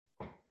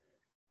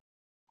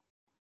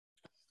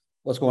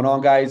What's going on,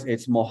 guys?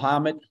 It's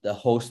Mohammed, the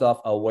host of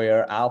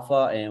Aware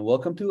Alpha, and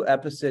welcome to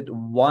episode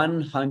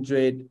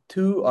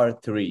 102 or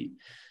 3.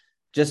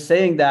 Just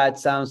saying that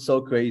sounds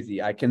so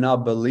crazy. I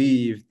cannot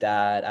believe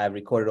that I've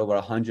recorded over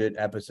 100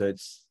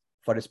 episodes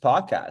for this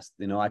podcast.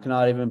 I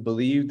cannot even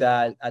believe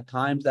that at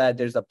times that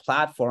there's a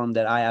platform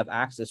that I have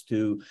access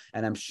to,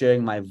 and I'm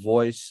sharing my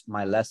voice,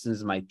 my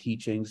lessons, my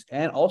teachings,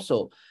 and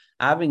also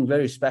having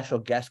very special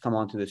guests come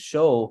onto the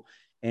show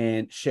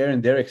and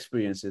sharing their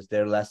experiences,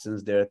 their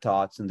lessons, their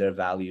thoughts, and their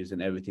values,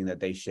 and everything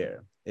that they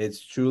share. It's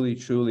truly,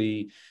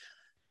 truly,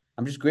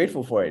 I'm just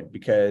grateful for it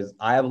because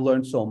I have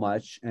learned so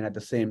much. And at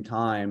the same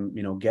time,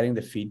 getting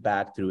the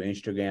feedback through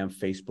Instagram,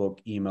 Facebook,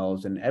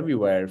 emails, and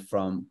everywhere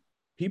from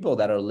people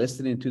that are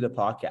listening to the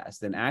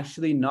podcast, and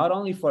actually not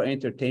only for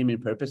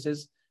entertainment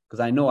purposes, because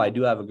I know I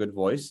do have a good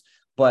voice,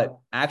 but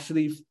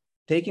actually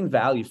taking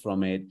value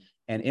from it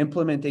and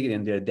implementing it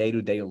in their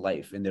day-to-day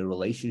life, in their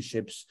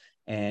relationships,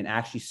 and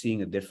actually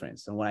seeing a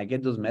difference. And when I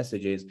get those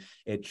messages,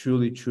 it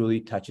truly,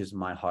 truly touches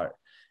my heart.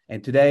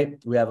 And today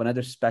we have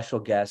another special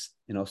guest,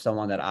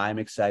 someone that I'm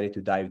excited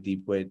to dive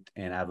deep with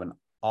and have an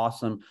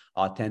awesome,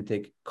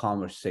 authentic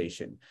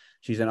conversation.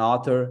 She's an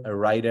author, a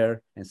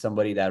writer, and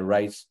somebody that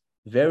writes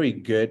very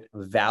good,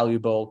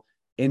 valuable,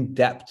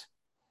 in-depth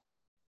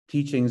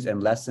teachings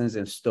and lessons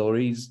and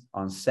stories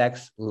on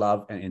sex,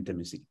 love, and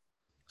intimacy.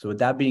 So with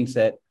that being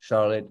said,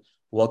 Charlotte,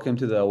 welcome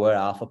to the Aware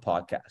Alpha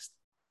podcast.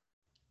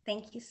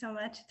 Thank you so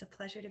much. It's a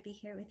pleasure to be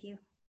here with you.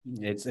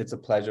 It's a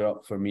pleasure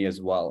for me as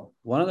well.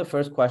 One of the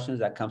first questions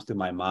that comes to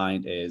my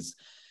mind is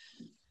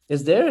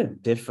there a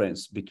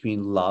difference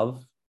between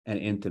love and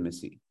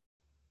intimacy?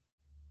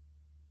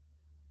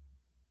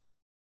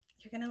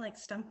 You're going to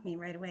stump me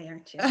right away,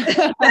 aren't you?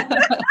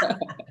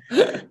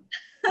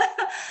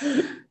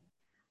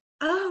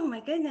 Oh my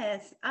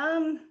goodness.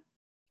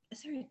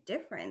 Is there a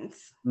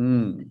difference?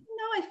 Mm.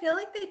 No, I feel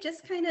like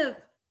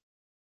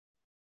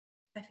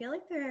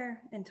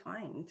they're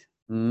entwined.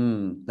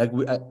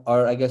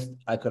 Or I guess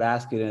I could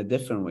ask it in a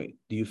different way.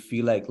 Do you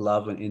feel like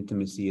love and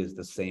intimacy is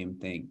the same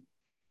thing?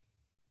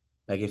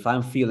 Like if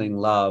I'm feeling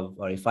love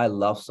or if I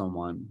love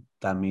someone,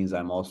 that means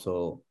I'm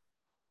also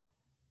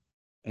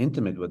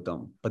intimate with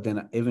them. But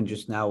then even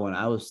just now when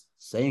I was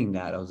saying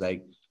that, I was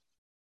like,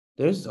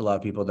 there's a lot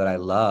of people that I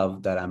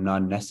love that I'm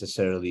not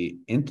necessarily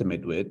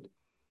intimate with,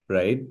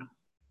 right?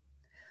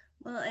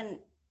 Well, and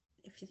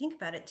if you think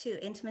about it too,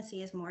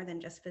 intimacy is more than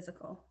just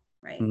physical,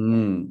 right?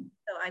 Mm,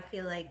 So I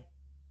feel like,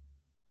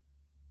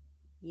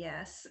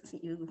 yes,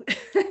 you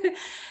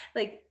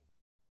like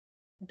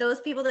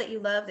those people that you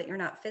love that you're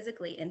not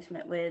physically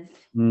intimate with,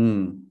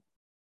 mm,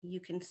 you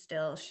can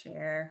still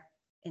share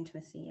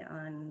intimacy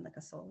on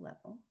a soul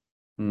level.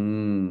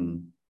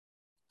 mm.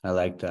 I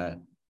like that.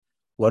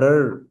 What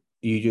are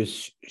you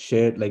just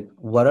shared? Like,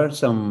 what are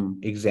some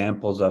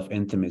examples of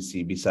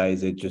intimacy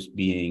besides it just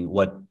being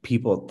what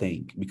people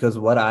think? Because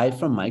what I,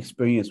 from my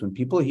experience, when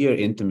people hear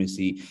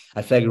intimacy,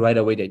 I feel like right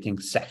away they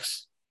think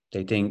sex.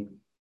 They think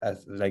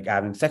as like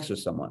having sex with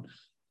someone.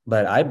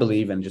 But I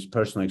believe in just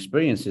personal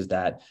experiences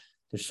that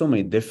there's so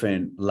many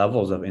different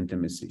levels of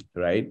intimacy,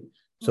 right?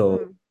 So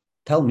Mm-hmm.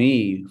 tell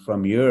me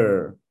from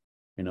your,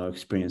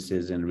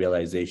 experiences and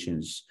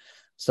realizations,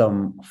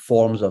 some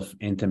forms of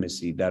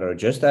intimacy that are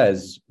just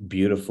as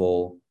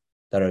beautiful,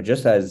 that are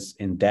just as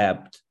in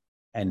depth,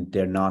 and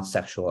they're not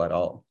sexual at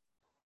all.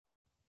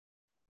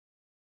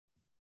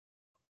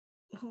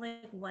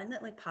 One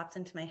that pops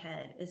into my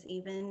head is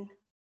even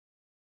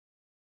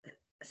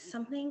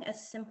something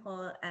as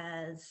simple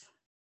as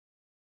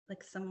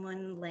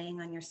someone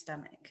laying on your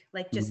stomach,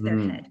 just their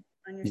Mm-hmm. head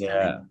on your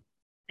stomach.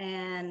 Yeah.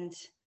 And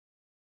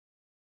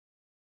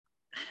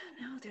I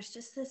don't know, there's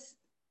just this,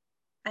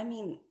 I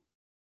mean,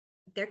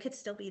 there could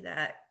still be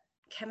that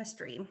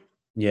chemistry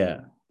Yeah.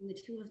 in the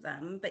two of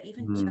them, but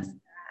even just Mm-hmm.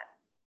 that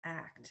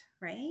act,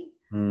 right?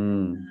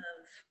 Mm.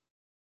 Of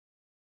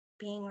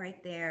being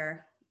right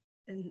there.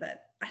 And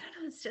that, I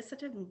don't know, it's just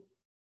such a,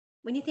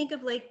 when you think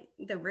of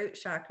the root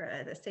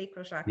chakra, the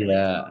sacral chakra, it's all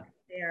Yeah. right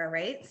there,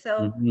 right?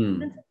 So even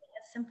Mm-hmm. something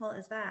as simple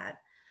as that,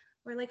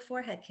 or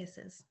forehead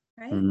kisses,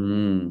 right?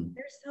 Mm-hmm.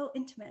 They're so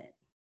intimate.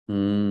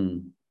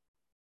 Mm.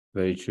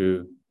 Very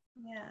true.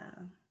 Yeah.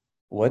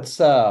 What's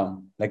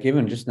like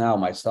even just now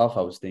myself,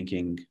 I was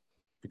thinking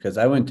because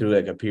I went through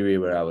like a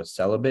period where I was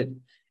celibate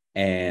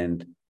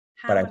and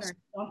but How on earth?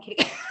 No, I'm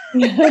kidding.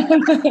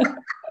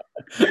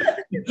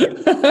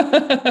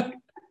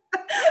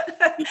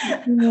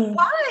 I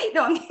Why?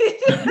 No, I'm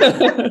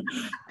kidding.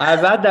 I've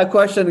had that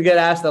question get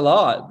asked a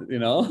lot,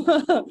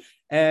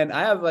 and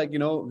I have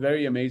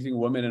very amazing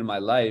women in my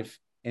life.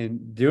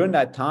 And during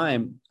that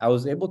time, I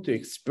was able to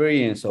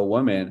experience a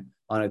woman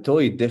on a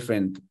totally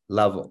different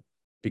level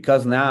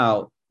because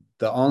now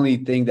the only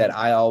thing that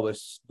I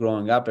always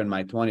growing up in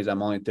my 20s,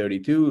 I'm only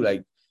 32,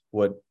 like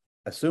would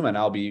assume, and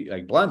I'll be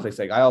like blunt, it's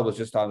like I always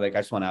just thought like I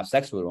just want to have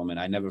sex with a woman.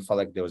 I never felt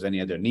like there was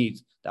any other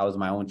needs. That was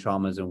my own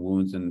traumas and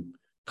wounds and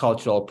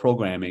cultural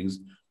programmings.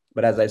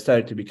 But as I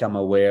started to become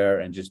aware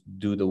and just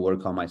do the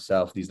work on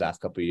myself these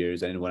last couple of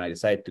years, and when I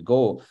decided to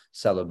go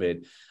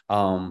celibate,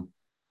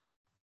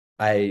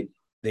 I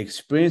the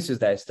experiences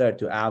that I started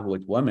to have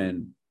with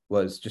women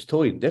was just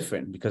totally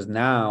different, because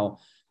now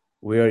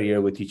we're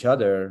here with each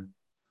other,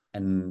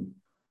 and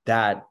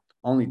that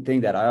only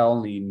thing that I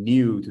only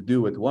knew to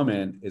do with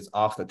women is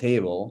off the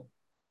table.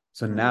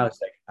 So now it's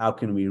like, how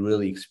can we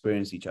really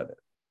experience each other,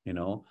 you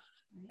know?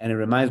 And it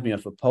reminds me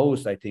of a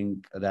post, I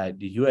think,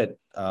 that you had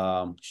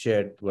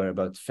shared, where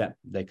about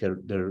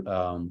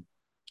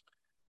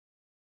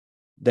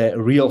the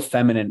real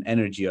feminine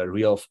energy, or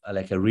real,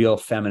 like a real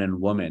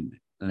feminine woman,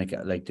 and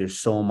like there's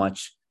so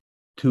much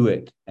to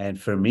it. And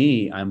for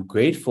me, I'm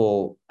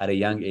grateful at a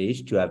young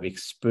age to have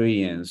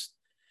experienced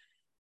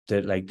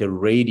the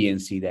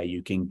radiancy that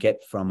you can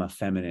get from a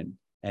feminine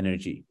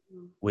energy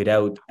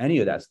without any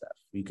of that stuff.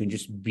 You can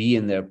just be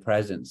in their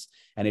presence.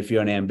 And if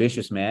you're an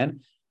ambitious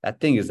man, that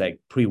thing is like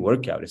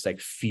pre-workout. It's like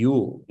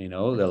fuel, the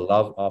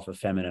love of a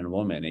feminine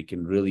woman. It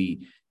can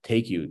really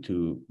take you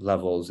to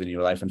levels in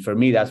your life. And for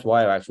me, that's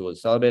why I actually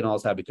was celebrating all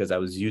that, because I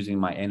was using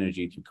my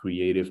energy to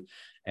creative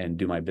and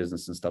do my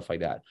business and stuff like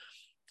that.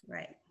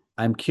 Right.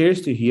 I'm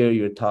curious to hear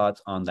your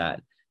thoughts on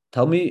that.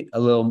 Tell me a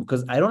little,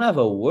 because I don't have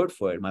a word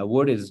for it. My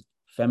word is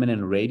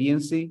feminine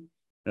radiancy,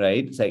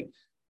 right? It's like,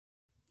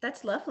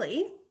 that's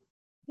lovely.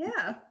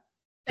 Yeah.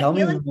 Tell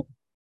me.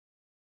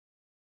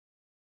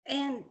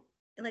 And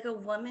like a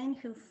woman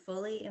who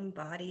fully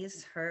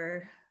embodies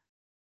her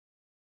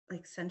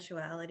like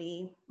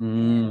sensuality,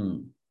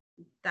 and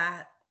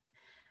that,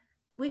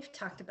 we've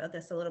talked about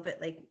this a little bit,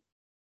 like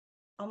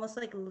almost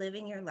like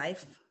living your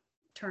life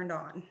turned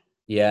on.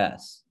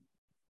 Yes.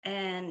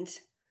 And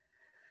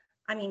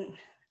I mean,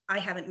 I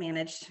haven't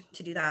managed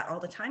to do that all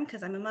the time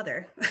because I'm a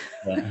mother.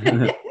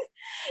 Yeah.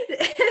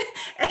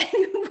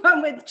 And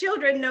one with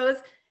children knows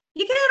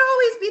you can't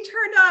always be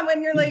turned on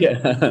when you're like,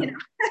 yeah.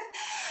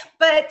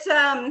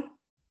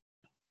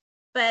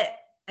 But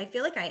I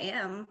feel like I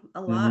am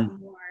a lot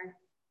more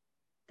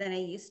than I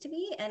used to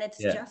be. And it's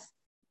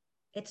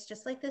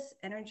just like this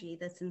energy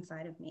that's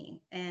inside of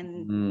me.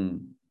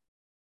 And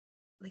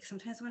like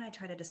sometimes when I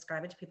try to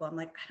describe it to people, I'm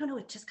like, I don't know,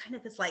 it just kind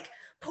of is like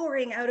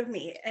pouring out of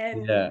me,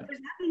 and there's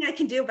nothing I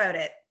can do about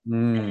it.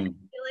 And I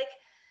feel like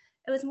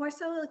it was more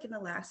so like in the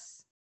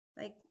last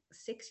like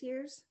 6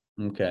 years.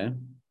 Okay.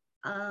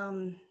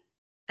 And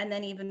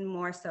then even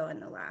more so in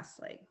the last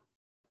like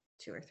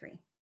 2 or 3.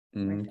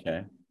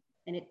 Okay.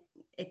 And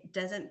it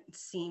doesn't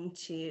seem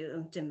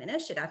to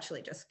diminish. It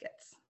actually just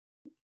gets.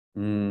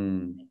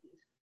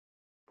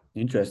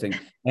 Interesting.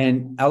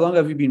 And how long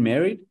have you been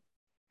married?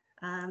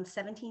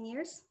 17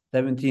 years.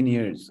 17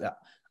 years.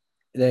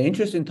 The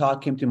interesting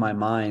thought came to my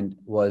mind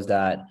was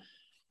that,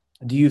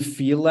 do you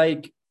feel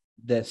like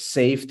the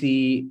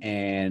safety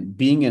and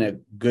being in a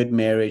good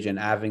marriage and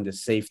having the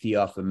safety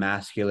of a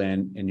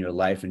masculine in your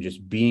life and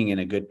just being in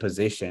a good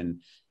position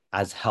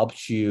has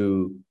helped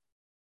you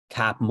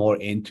tap more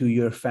into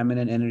your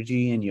feminine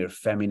energy and your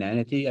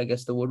femininity, I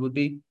guess the word would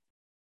be?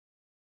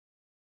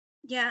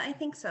 Yeah, I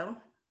think so.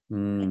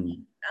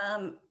 And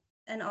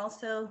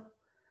also,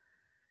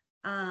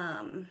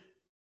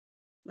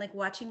 like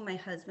watching my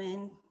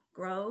husband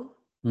grow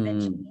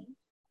and change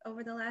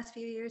over the last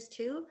few years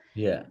too.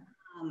 Yeah.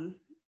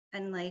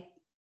 And like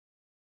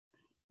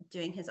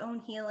doing his own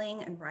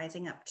healing and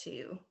rising up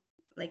to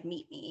like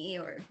meet me,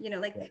 or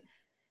like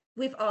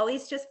we've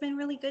always just been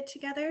really good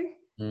together.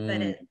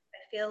 But I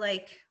feel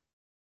like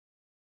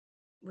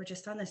we're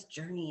just on this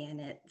journey,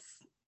 and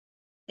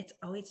it's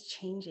always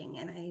changing,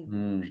 and I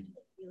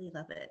really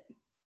love it.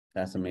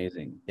 That's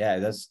amazing. Yeah,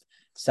 that's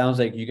sounds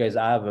like you guys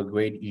have a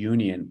great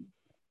union,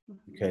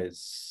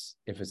 because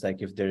if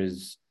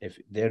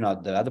they're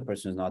not, the other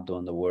person is not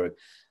doing the work,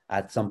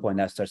 at some point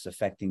that starts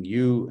affecting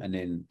you, and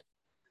then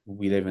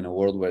we live in a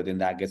world where then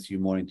that gets you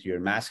more into your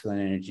masculine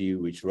energy,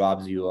 which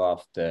robs you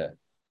of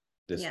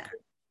this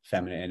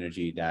feminine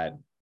energy that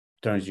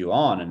turns you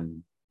on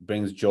and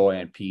brings joy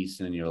and peace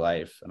in your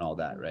life and all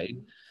that, right?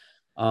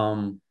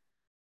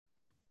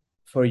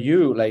 For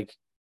you, like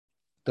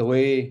the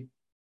way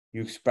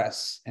you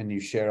express and you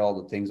share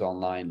all the things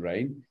online,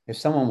 right? If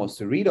someone was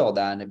to read all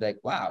that and they'd be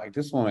like, wow, like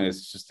this woman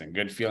is just in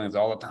good feelings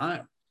all the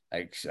time.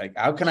 Like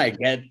how can I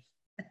get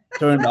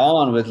turned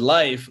on with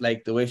life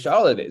like the way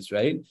Charlotte is,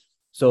 right?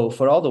 So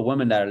for all the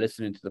women that are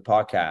listening to the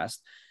podcast,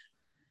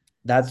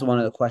 that's one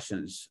of the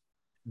questions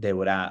they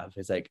would have.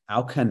 It's like,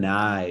 how can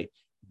I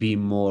be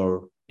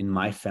more in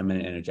my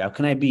feminine energy? How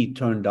can I be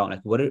turned on?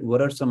 Like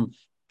what are some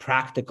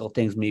practical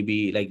things?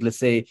 Maybe like, let's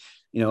say,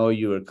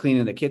 you were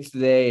cleaning the kids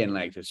today and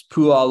like there's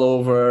poo all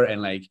over, and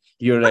like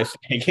you're like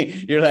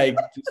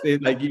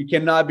like you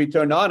cannot be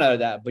turned on out of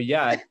that. But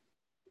yeah,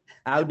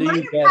 how do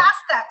you get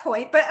past that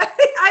point? But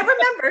I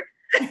remember.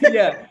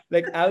 Yeah,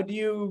 like how do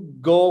you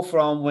go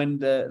from when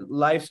the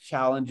life's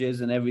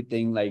challenges and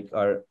everything like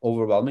are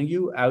overwhelming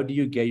you, how do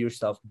you get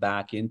yourself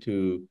back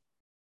into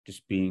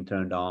just being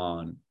turned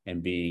on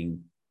and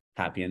being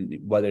happy? And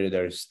whether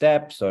there's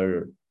steps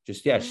or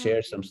just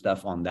share some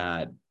stuff on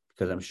that,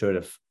 because I'm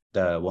sure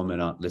the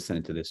women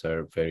listening to this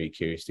are very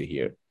curious to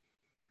hear.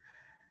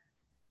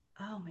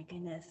 Oh my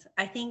goodness.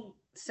 I think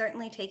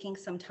certainly taking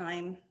some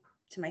time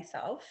to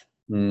myself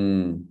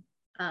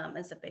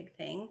is a big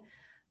thing.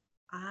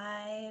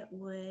 I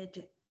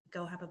would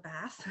go have a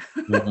bath.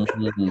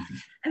 Mm-hmm.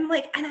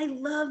 And I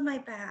love my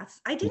baths.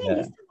 I didn't Yeah.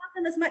 used to love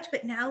them as much,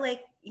 but now,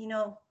 like,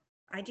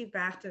 I do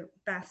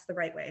baths the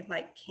right way,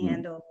 like Mm.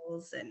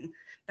 candles and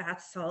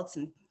bath salts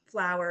and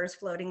flowers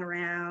floating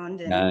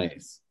around and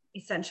Nice.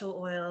 essential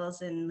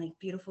oils and like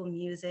beautiful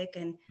music.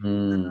 And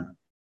Mm.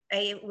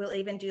 I will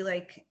even do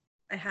like,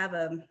 I have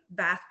a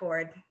bath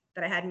board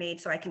that I had made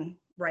so I can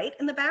write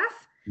in the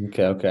bath.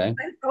 Okay. Okay.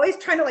 I'm always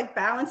trying to like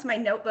balance my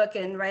notebook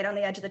and write on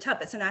the edge of the tub.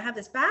 But so now I have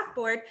this bath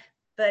board,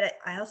 but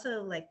I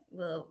also like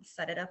will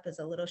set it up as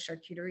a little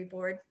charcuterie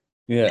board.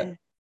 Yeah. And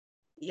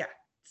yeah,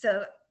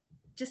 so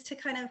just to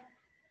kind of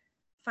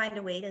find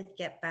a way to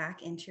get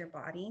back into your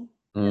body,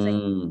 because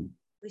Mm.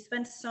 we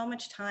spend so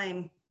much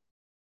time,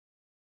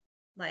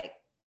 like,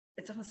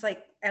 it's almost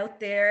like out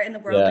there in the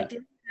world, Yeah. like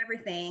doing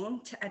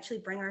everything to actually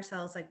bring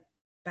ourselves like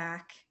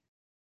back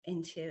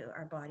into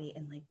our body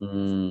and like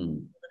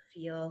Mm.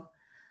 feel.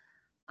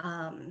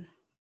 I'm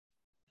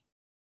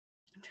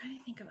trying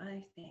to think of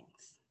other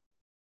things.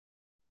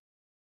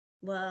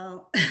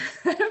 Well,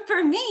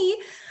 for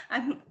me,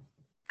 when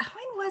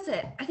was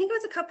it? I think it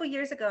was a couple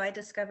years ago. I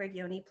discovered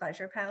Yoni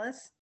Pleasure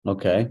Palace.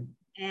 Okay.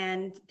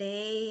 And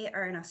they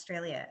are in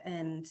Australia,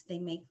 and they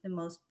make the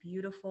most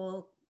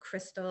beautiful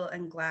crystal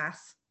and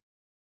glass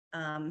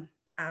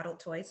adult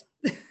toys.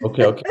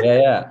 Okay. Okay. Yeah.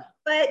 Yeah.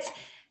 But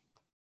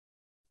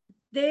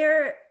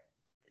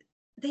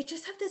they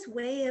just have this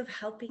way of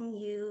helping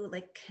you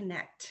like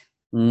connect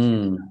to yourself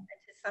Mm. and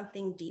to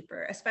something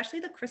deeper, especially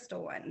the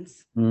crystal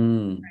ones,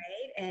 Mm.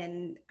 right?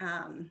 And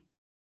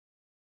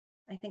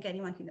I think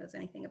anyone who knows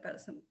anything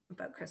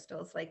about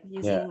crystals, like Yeah.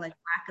 using like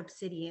black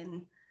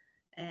obsidian,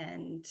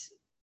 and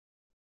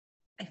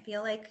I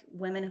feel like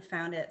women have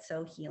found it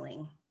so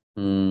healing.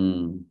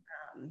 Mm.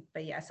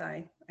 But yes,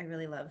 I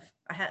really love.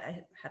 I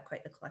had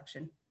quite the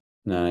collection.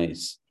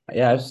 Nice.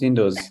 Yeah, I've seen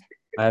those.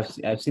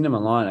 I've seen them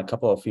online. A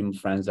couple of female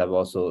friends have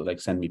also like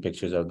sent me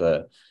pictures of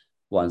the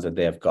ones that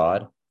they have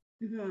got.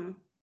 Mm-hmm.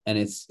 And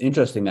it's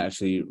interesting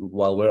actually,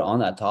 while we're on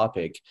that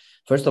topic,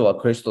 first of all,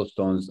 crystal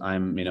stones,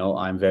 I'm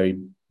very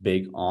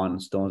big on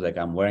stones. Like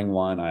I'm wearing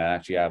one. I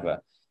actually have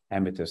a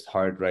amethyst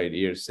heart right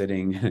here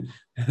sitting.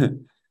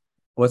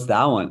 What's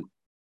that one?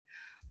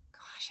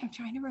 Gosh, I'm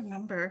trying to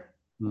remember.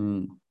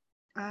 Mm.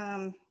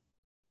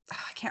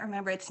 I can't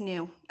remember. It's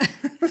new.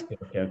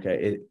 Okay,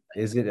 okay.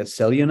 Is it a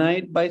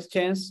selenite by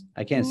chance?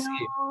 I can't see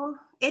it. No,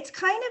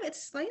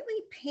 it's slightly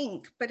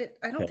pink, but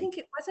I don't Okay. think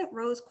it wasn't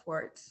rose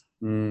quartz.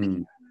 I can't Mm.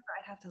 remember.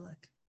 I'd have to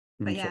look.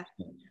 But yeah.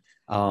 Interesting.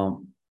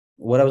 Um,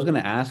 what I was gonna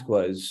ask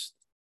was,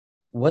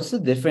 what's the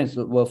difference?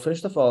 Well,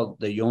 first of all,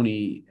 the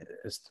yoni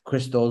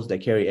crystals, they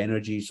carry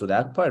energy, so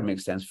that part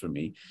makes sense for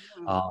me.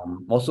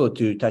 Mhm. Also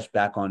to touch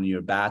back on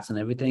your bats and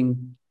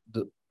everything,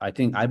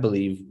 I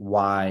believe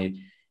why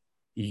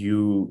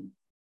you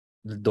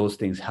those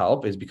things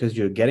help is because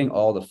you're getting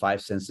all the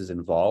five senses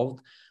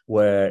involved.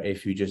 Where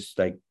if you just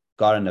like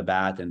got in the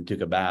bath and took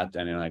a bath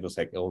and then like was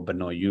like, oh, but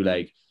no, you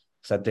like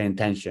set the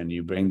intention,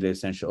 you bring the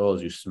essential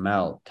oils, you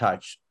smell,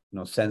 touch,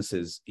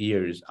 senses,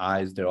 ears,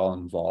 eyes, they're all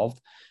involved.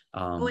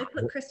 Oh, Um, I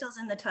put crystals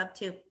in the tub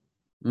too.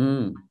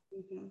 mm,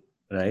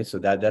 Mm-hmm. right. So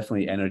that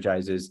definitely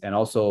energizes. And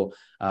also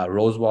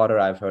rose water,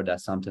 I've heard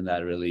that's something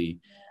that really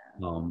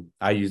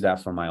I use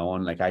that for my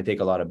own. Like I take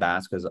a lot of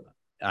baths because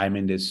I'm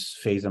in this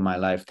phase of my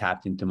life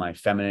tapped into my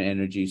feminine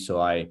energy. So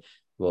I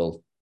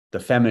will the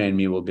feminine in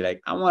me will be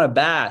like, I want a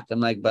bath. I'm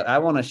like, but I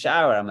want a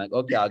shower. I'm like,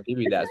 okay, I'll give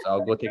you that. So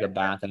I'll go take a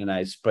bath and then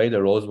I spray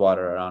the rose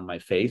water around my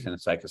face and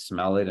it's like I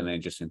smell it and it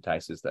just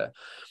entices the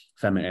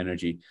feminine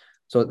energy.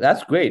 So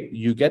that's great.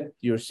 You get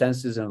your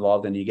senses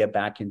involved and you get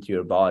back into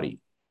your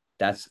body.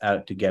 That's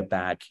out to get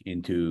back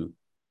into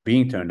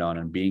being turned on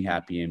and being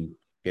happy and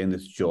getting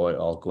this joy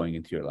all going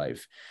into your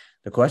life.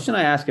 The question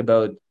I ask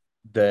about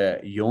the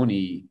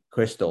yoni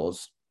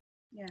crystals,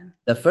 Yeah.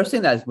 the first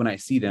thing that when I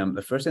see them,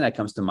 the first thing that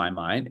comes to my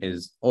mind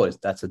is,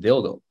 that's a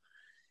dildo.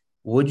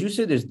 Would you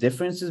say there's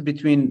differences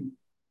between,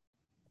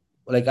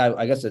 like,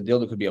 I guess a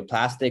dildo could be a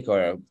plastic or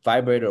a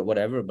vibrator or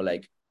whatever, but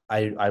like,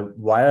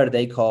 why are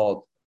they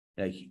called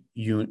like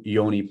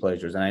yoni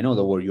pleasures? And I know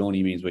the word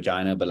yoni means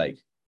vagina, but like,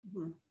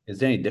 Mm-hmm. is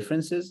there any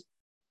differences?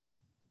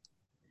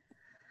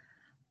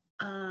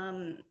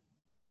 Um,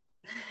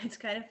 it's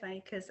kind of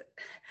funny because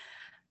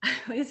I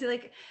always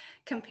like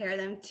compare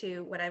them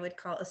to what I would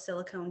call a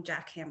silicone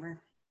jackhammer.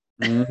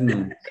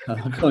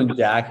 Going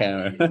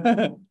jackhammer.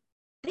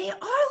 They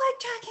are like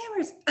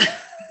jackhammers.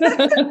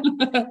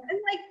 And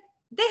like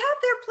they have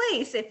their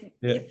place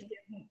Yeah. if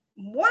you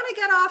want to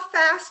get off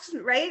fast,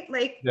 right?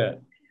 Like Yeah.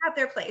 have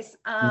their place.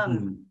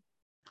 Mm-hmm.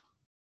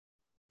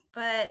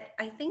 But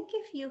I think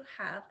if you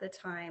have the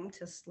time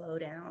to slow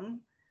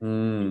down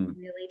and Mm.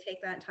 really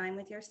take that time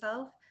with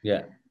yourself,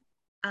 Yeah.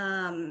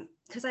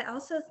 because I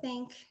also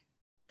think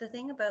the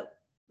thing about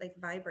like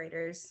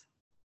vibrators,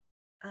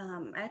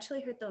 I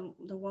actually heard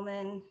the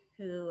woman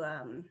who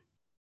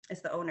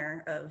is the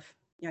owner of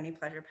Yoni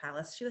Pleasure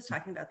Palace, she was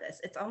talking about this.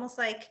 It's almost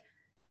like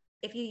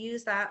if you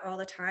use that all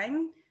the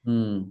time,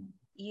 Mm.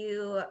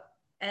 you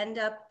end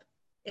up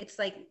it's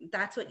like,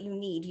 that's what you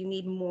need. You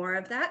need more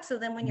of that. So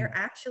then when you're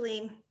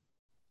actually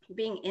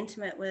being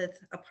intimate with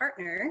a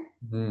partner,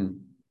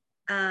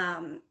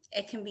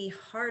 it can be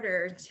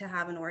harder to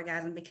have an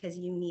orgasm because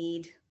you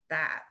need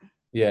that.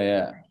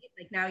 Yeah. Right?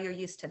 Like now you're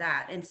used to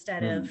that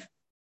instead of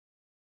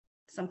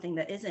something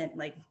that isn't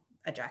like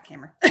a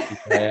jackhammer.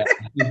 Yeah.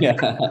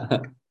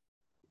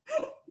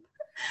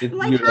 I'm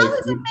like, how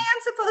is a man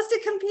supposed to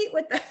compete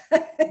with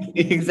that?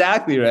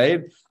 Exactly,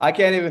 right? I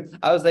can't even,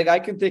 I was like, I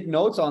can take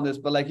notes on this,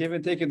 but like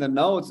even taking the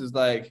notes is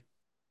like,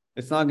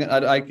 it's not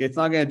gonna, it's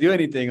not gonna do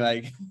anything.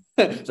 Like,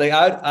 it's like,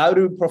 how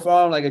to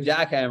perform like a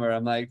jackhammer?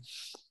 I'm like,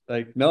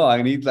 no,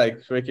 I need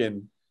like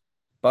freaking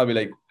probably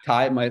like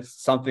tie my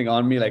something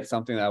on me, like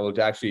something that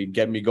will actually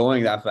get me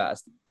going that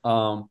fast.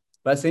 But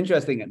it's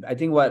interesting. I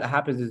think what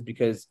happens is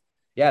because,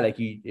 yeah, like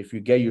if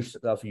you get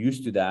yourself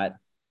used to that,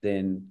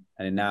 then,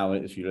 and now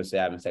if you just say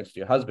having sex with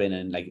your husband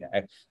and like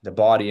the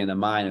body and the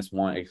mind is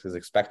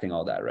expecting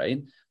all that,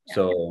 right? Yeah.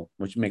 So,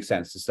 which makes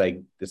sense. It's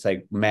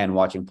like men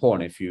watching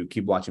porn. If you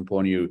keep watching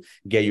porn, you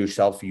get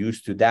yourself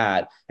used to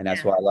that, and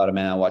that's why a lot of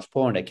men that watch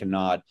porn, they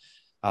cannot.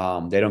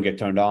 They don't get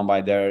turned on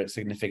by their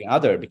significant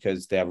other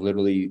because they have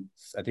literally,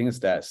 I think it's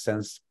that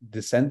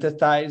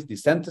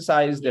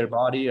desensitized their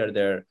body or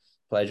their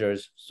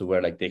pleasures. So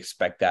where like they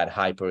expect that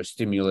hyper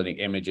stimulating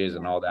images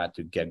and all that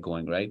to get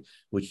going, right?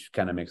 Which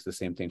kind of makes the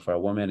same thing for a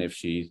woman.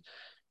 If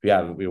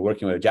we're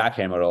working with a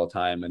jackhammer all the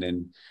time and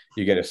then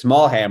you get a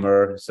small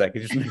hammer, it's like,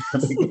 it just makes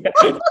something.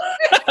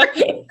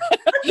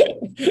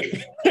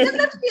 It doesn't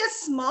have to be a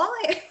small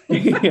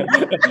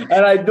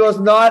and I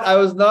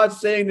was not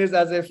saying this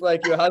as if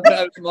like your husband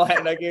had a small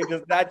hand. Like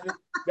that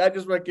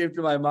just what came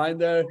to my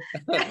mind there.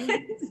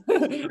 It's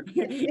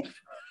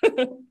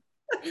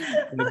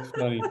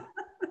funny.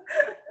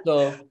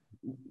 So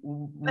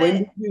when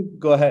did you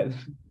go ahead?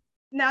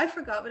 Now I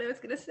forgot what I was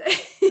gonna say.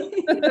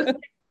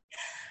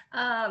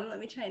 Let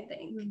me try and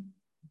think.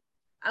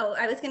 Oh,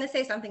 I was gonna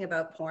say something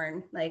about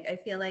porn. Like I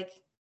feel like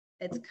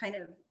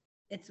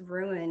it's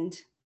ruined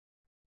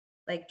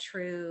like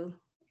true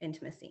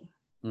intimacy.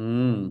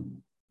 And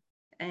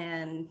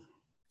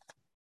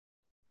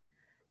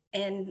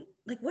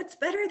like, what's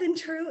better than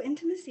true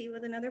intimacy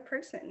with another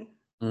person?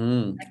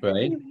 Right.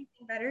 Anything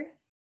better?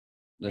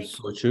 That's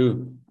so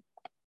true.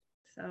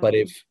 So.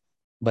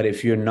 But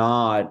if you're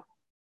not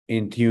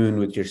in tune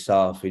with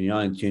yourself and you're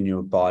not in tune with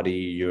your body,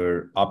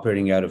 you're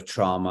operating out of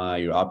trauma,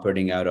 you're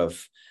operating out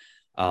of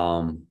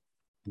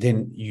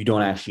then you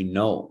don't actually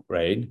know,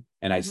 right?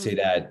 And I say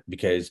that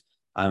because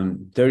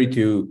I'm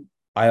 32.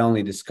 I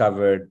only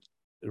discovered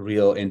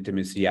real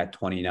intimacy at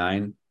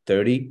 29,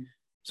 30.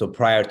 So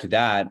prior to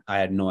that, I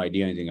had no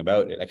idea anything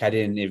about it. Like I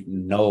didn't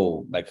even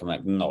know. Like I'm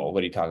like, no,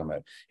 what are you talking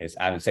about? It's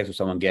having sex with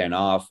someone, getting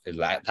off. Is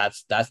like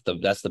that's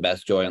the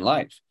best joy in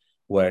life.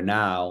 Where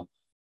now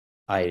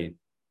I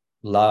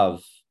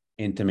love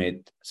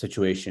intimate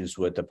situations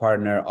with a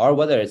partner, or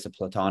whether it's a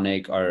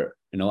platonic or,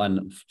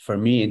 and for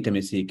me,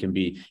 intimacy can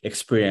be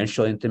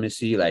experiential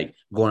intimacy, like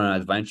going on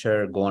an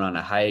adventure, going on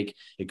a hike.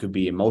 It could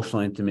be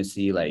emotional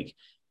intimacy, like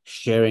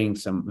sharing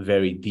some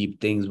very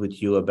deep things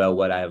with you about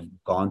what I've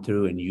gone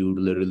through, and you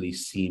literally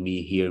see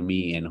me, hear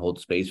me, and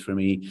hold space for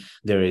me.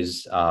 There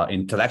is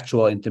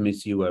intellectual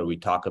intimacy where we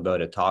talk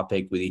about a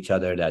topic with each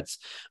other that's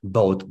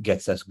both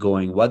gets us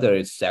going, whether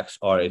it's sex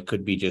or it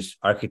could be just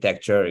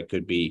architecture, it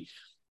could be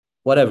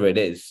whatever it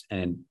is,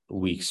 and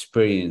we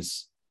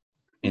experience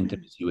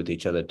intimacy with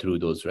each other through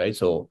those, right?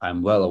 So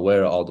I'm well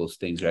aware of all those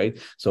things, right?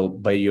 So,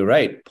 but you're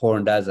right,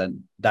 porn does,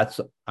 and that's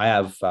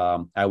I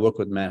work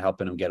with men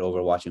helping them get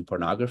over watching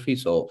pornography.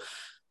 So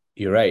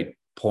you're right,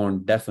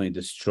 porn definitely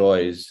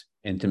destroys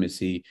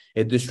intimacy.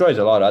 It destroys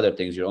a lot of other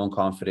things, your own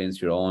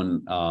confidence, your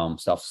own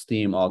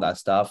self-esteem, all that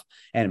stuff,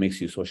 and it makes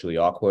you socially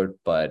awkward.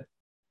 But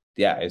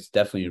yeah, it's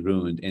definitely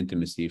ruined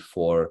intimacy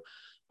for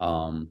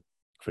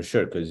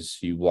sure, because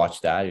you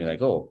watch that, you're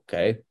like, oh,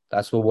 okay,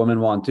 that's what women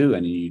want too,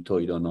 and you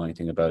totally don't know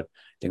anything about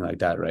anything like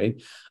that,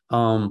 right?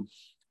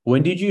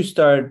 When did you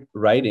start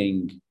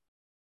writing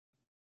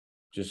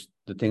just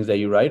the things that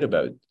you write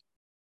about?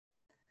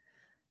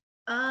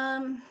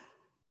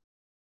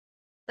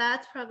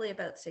 That's probably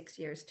about 6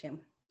 years,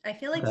 Tim. I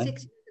feel like 6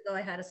 years ago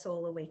I had a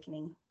soul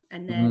awakening,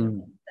 and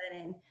then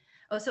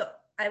so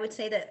I would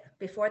say that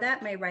before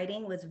that my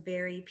writing was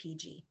very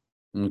PG.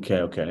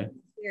 Okay.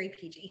 Very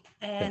PG,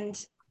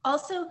 and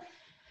also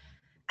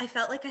I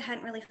felt like I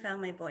hadn't really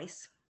found my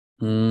voice.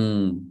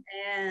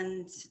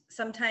 And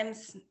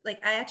sometimes,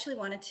 like, I actually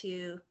wanted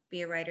to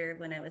be a writer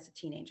when I was a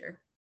teenager.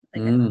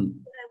 Like, I thought, what do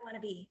I want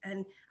to be?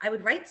 And I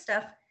would write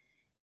stuff,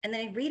 and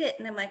then I read it,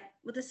 and I'm like,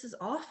 well, this is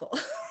awful.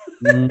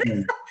 This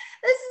is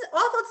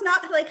awful. It's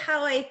not like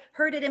how I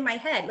heard it in my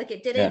head. Like,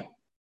 it didn't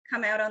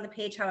come out on the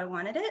page how I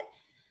wanted it.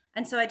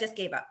 And so I just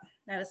gave up.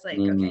 I was like,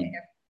 okay,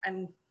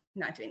 I'm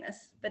not doing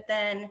this. But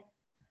then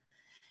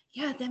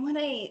when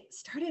I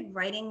started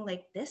writing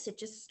like this, it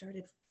just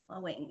started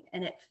flowing,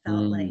 and it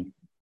felt like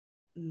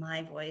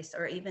my voice,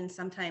 or even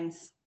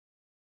sometimes,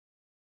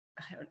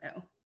 I don't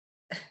know,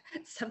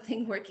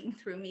 something working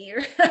through me,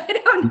 or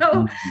I don't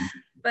know.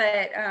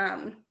 But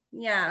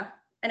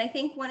And I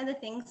think one of the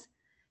things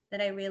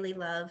that I really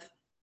love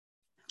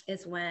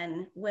is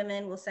when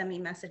women will send me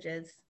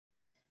messages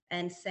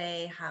and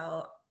say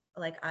how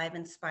like I've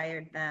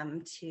inspired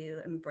them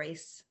to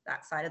embrace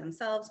that side of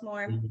themselves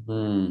more.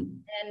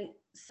 And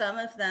some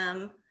of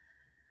them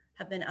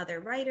have been other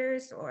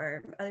writers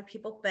or other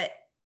people, but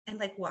and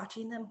like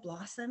watching them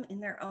blossom in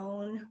their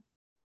own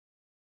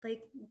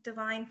like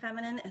divine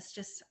feminine is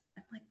just,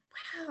 I'm like,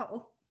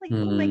 wow, like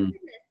oh my goodness.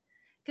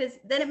 Because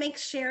then it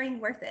makes sharing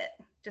worth it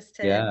just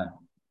to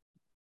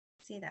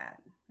see that,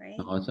 right?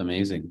 Oh, it's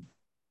amazing.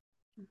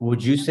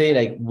 Would you say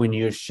like when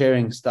you're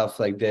sharing stuff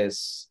like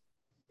this,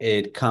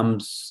 it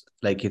comes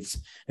like it's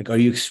like, are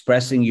you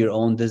expressing your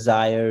own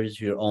desires,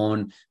 your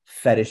own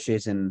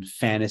fetishes and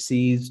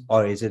fantasies,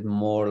 or is it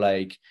more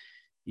like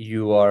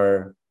you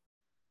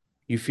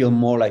feel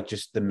more like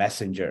just the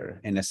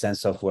messenger in a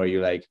sense of where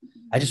you're like,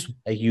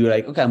 you're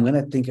like, okay, I want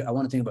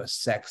to think about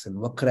sex and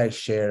what could I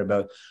share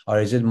about,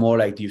 or is it more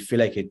like, do you feel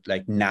like it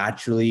like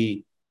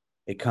naturally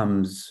it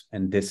comes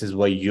and this is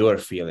what you're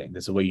feeling,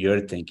 this is what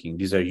you're thinking,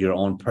 these are your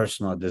own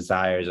personal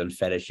desires and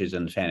fetishes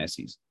and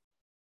fantasies?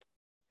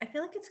 I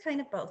feel like it's kind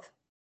of both.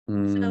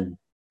 So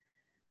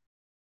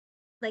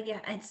like, yeah,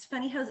 it's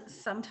funny how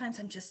sometimes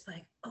I'm just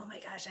like, oh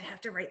my gosh, I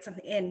have to write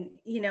something in,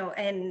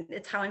 and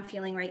it's how I'm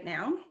feeling right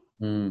now.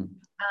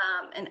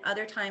 And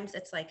other times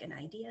it's like an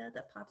idea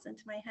that pops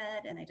into my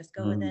head and I just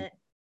go with it,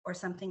 or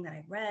something that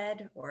I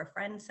read or a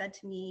friend said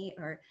to me,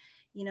 or,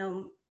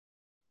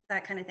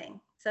 that kind of thing.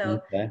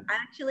 So I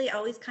actually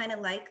always kind of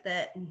like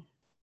that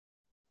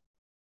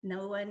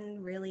no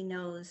one really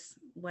knows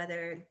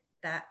whether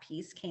that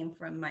piece came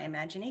from my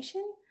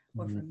imagination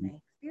or from my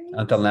experience.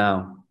 Until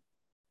now.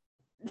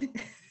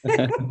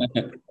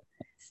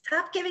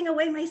 Stop giving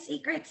away my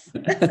secrets.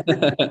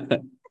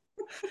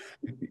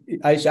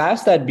 I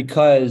asked that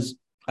because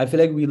I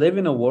feel like we live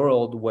in a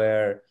world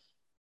where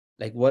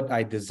like what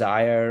I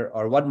desire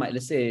or what my,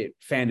 let's say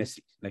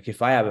fantasy, like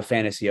if I have a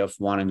fantasy of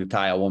wanting to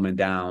tie a woman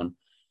down,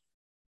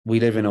 we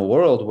live in a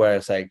world where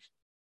it's like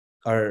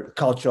our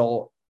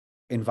cultural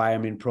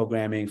environment,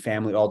 programming,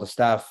 family, all the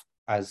stuff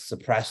has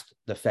suppressed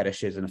the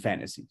fetishes and the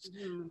fantasies.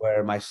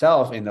 Where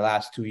myself in the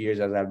last 2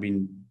 years, as I've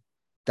been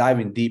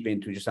diving deep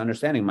into just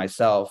understanding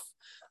myself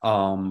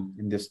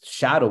in this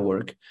shadow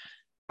work,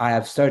 I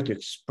have started to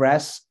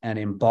express and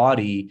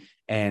embody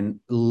and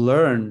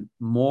learn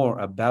more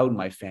about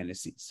my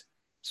fantasies.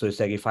 So it's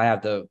like if I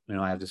have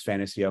I have this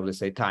fantasy of, let's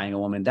say, tying a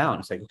woman down.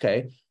 It's like,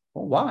 okay,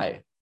 well,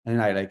 why?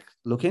 And I like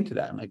look into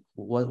that. I'm like,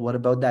 what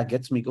about that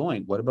gets me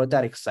going? What about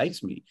that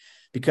excites me?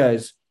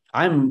 Because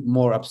I'm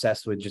more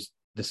obsessed with just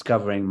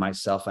discovering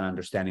myself and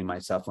understanding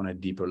myself on a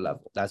deeper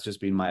level. That's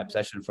just been my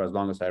obsession for as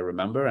long as I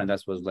remember. And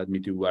that's what's led me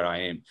to where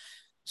I am.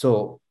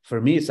 So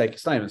for me, it's like,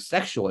 it's not even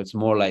sexual. It's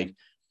more like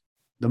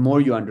the more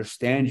you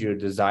understand your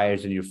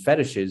desires and your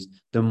fetishes,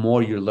 the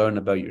more you learn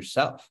about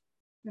yourself.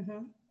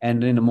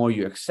 And then the more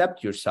you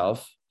accept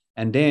yourself,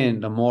 and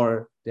then the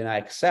more then I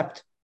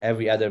accept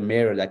every other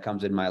mirror that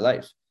comes in my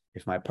life.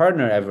 If my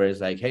partner ever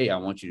is like, hey, I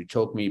want you to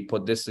choke me,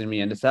 put this in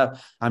me and this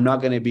stuff, I'm not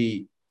going to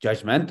be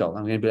judgmental.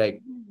 I'm going to be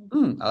like,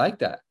 I like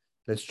that.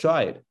 Let's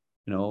try it.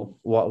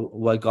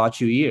 What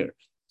got you here?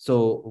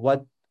 So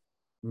what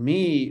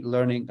me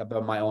learning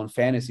about my own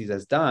fantasies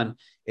has done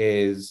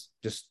is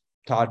just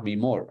taught me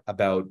more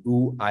about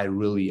who I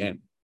really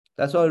am.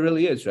 That's all it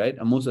really is, right?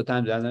 And most of the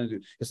times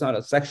it's not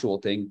a sexual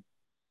thing.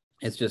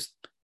 It's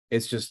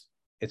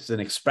an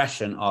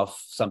expression of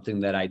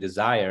something that I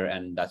desire,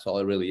 and that's all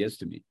it really is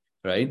to me,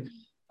 right?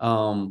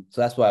 So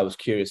that's why I was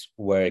curious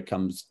where it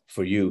comes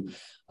for you.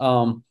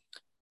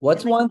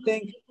 What's one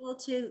thing? Able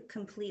to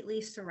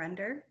completely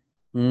surrender,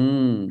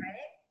 right?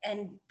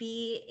 And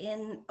be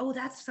in,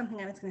 that's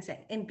something I was going to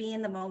say, and be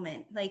in the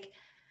moment. Like,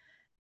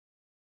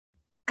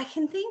 I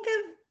can think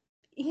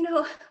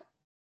of,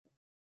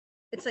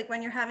 it's like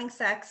when you're having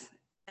sex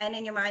and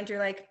in your mind, you're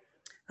like,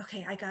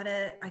 okay, I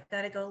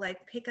gotta go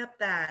like pick up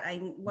that.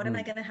 What am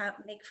I going to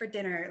make for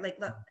dinner? Like,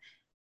 look,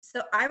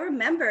 so I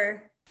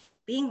remember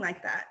being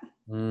like that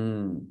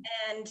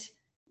and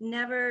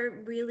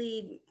never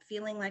really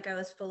feeling like I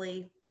was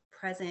fully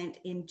present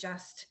in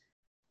just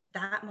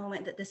that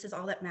moment, that this is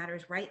all that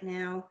matters right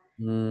now.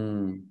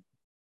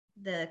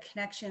 The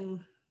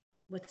connection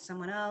with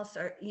someone else,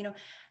 or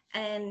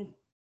and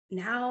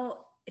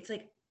now it's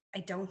like I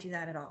don't do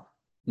that at all.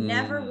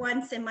 Never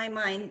once in my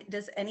mind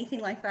does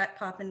anything like that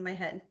pop in my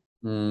head.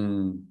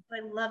 I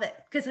love it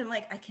because I'm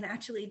like, I can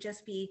actually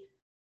just be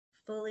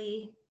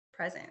fully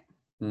present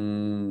with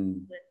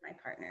my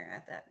partner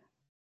at that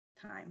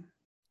time.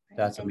 Right?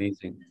 That's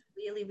amazing.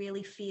 Really,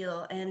 really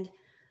feel. And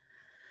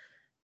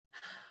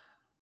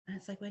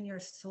it's like when your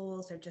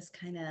souls are just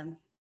kind of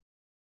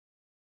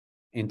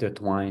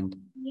intertwined.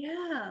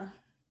 Yeah.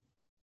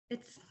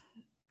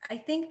 I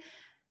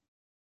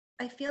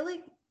feel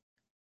like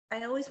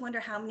I always wonder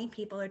how many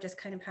people are just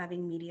kind of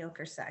having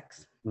mediocre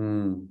sex.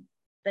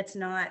 That's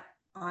not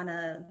on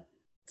a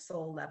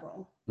soul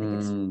level. Like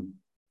it's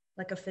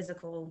like a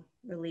physical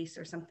release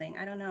or something.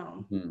 I don't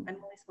know. I'm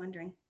always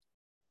wondering.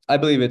 I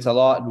believe it's a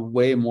lot,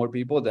 way more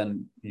people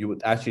than you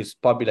would actually. It's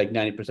probably like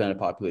 90% of the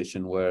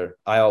population, where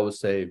I always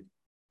say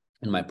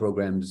in my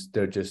programs,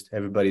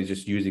 everybody's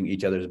just using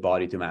each other's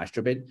body to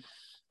masturbate.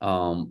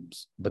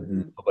 But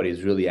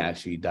nobody's really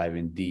actually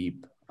diving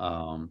deep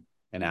and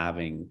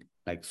having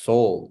like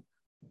soul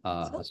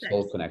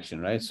connection,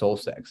 right? Soul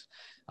sex.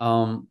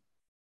 I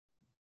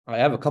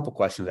have a couple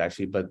questions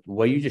actually, but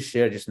what you just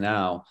shared just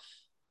now,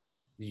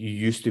 you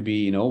used to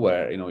be,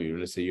 where,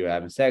 let's say you're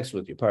having sex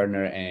with your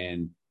partner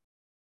and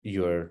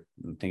you're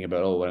thinking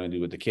about, oh, what am I gonna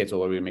do with the kids, or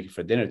what are we making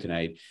for dinner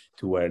tonight,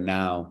 to where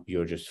now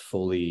you're just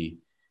fully,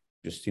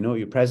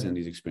 you're present in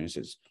these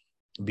experiences.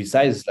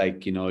 Besides,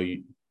 like,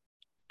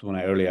 when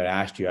I earlier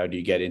asked you, how do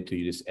you get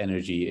into this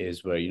energy,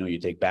 is where, you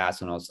take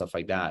baths and all stuff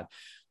like that.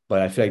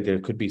 But I feel like there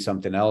could be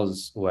something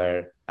else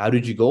where, how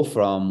did you go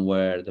from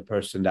where the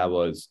person that I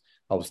was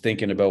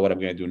thinking about what I'm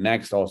going to do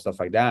next, all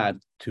stuff like that,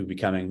 to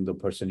becoming the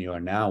person you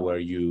are now, where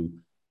you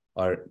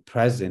are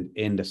present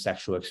in the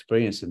sexual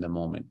experience in the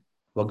moment?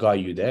 What got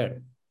you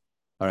there?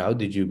 Or how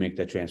did you make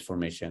that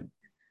transformation?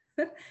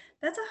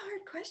 That's a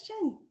hard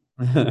question.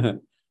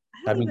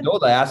 I've been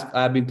told I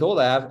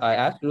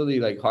ask really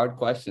like hard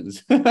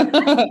questions. I don't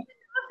know if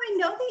I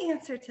know the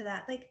answer to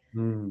that. Like,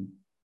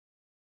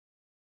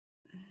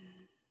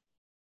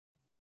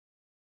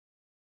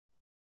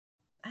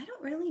 I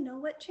don't really know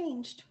what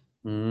changed.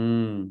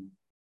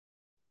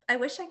 I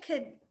wish I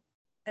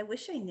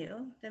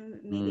knew. Then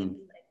maybe it'd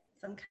be like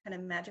some kind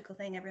of magical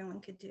thing.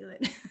 Everyone could do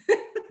it.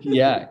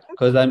 Yeah,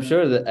 because I'm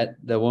sure that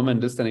the woman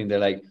listening, they're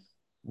like,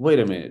 wait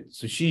a minute.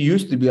 So she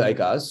used to be like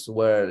us,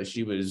 where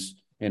she was,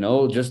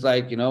 just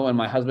like, when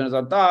my husband is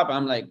on top,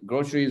 I'm like,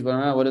 groceries,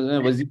 what is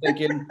it? Was he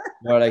thinking?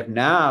 Or like,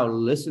 now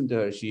listen to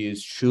her. She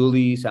is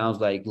truly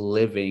sounds like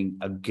living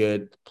a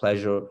good,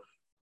 pleasureful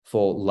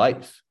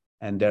life.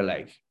 And they're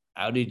like,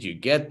 how did you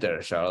get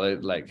there,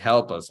 Charlotte? Like,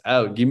 help us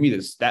out. Give me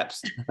the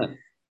steps.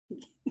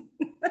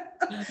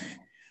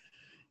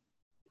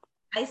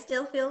 I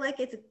still feel like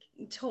it's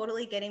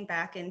totally getting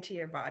back into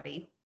your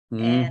body.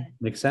 And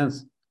makes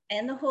sense.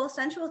 And the whole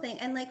sensual thing.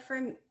 And like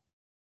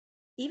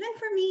even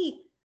for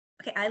me,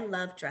 okay, I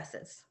love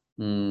dresses.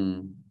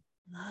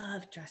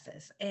 Love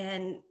dresses.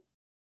 And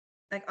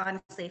like,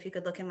 honestly, if you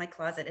could look in my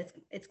closet,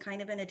 it's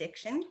kind of an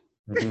addiction.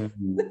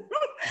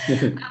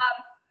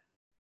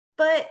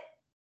 But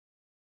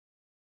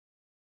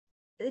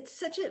it's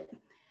such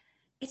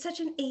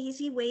an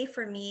easy way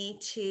for me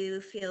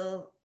to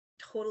feel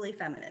totally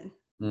feminine.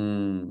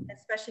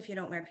 Especially if you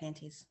don't wear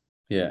panties.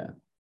 Yeah.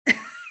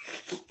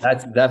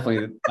 That's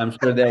definitely, I'm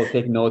sure they'll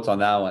take notes on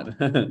that one.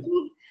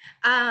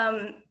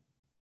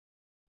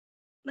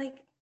 Like,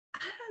 I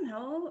don't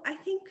know. I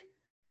think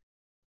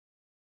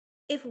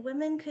if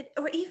women could,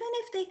 or even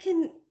if they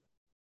can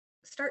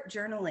start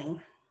journaling,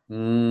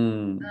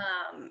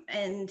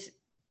 and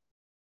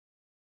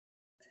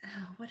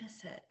what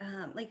is it?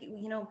 Like,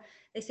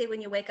 they say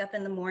when you wake up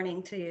in the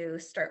morning to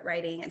start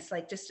writing, it's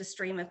like just a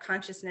stream of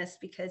consciousness,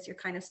 because you're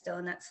kind of still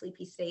in that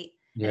sleepy state.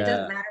 Yeah. And it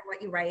doesn't matter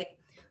what you write.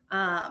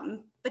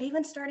 But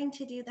even starting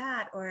to do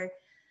that, or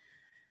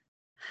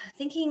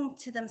thinking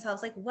to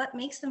themselves, like, what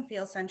makes them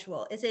feel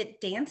sensual? Is it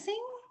dancing?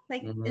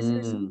 Like, is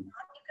there something you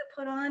could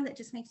put on that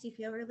just makes you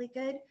feel really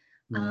good?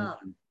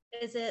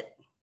 Is it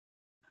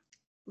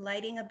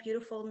lighting a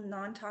beautiful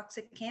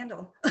non-toxic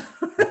candle?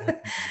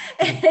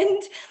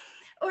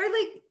 Or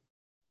like,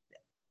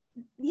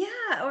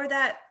 yeah, or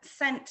that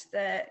scent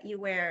that you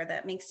wear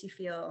that makes you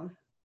feel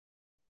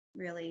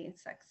really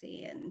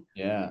sexy. And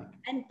yeah.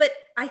 But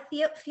I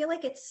feel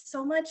like it's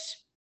so much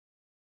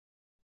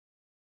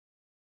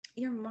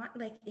your mind,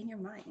 like in your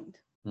mind.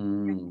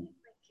 Like,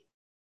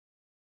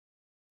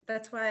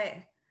 that's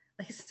why,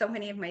 like, so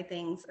many of my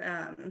things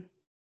are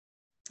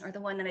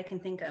the one that I can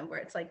think of where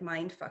it's like,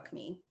 mind fuck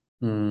me,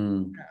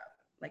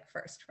 like,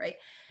 first, right?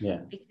 Yeah.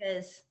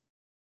 Because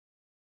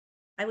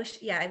I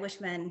wish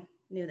men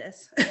knew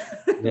this.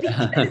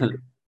 Yeah.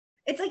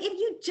 It's like, if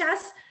you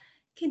just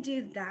can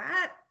do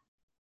that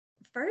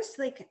first,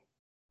 like,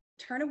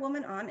 turn a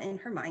woman on in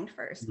her mind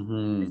first. This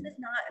is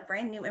not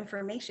brand new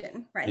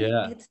information, right?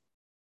 Yeah.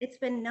 It's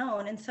been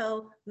known. And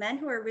so men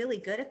who are really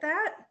good at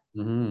that,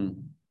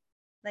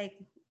 like,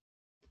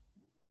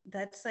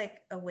 that's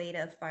like a way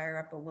to fire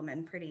up a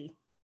woman pretty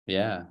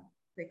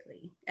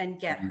quickly and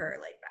get her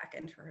like back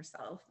into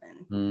herself.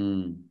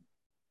 And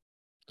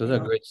those are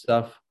great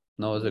stuff.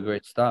 No, those are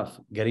great stuff.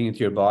 Getting into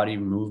your body,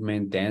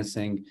 movement,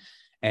 dancing,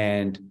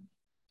 and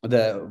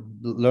the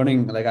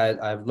learning. Like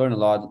I've learned a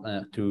lot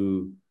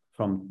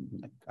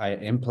I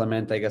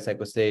implement, I guess I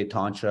could say,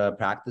 tantra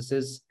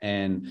practices.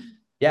 And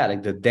yeah,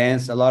 like the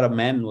dance, a lot of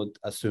men would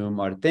assume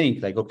or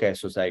think like, okay,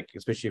 so it's like,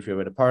 especially if you're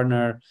with a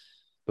partner,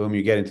 boom,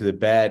 you get into the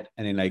bed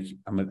and then like,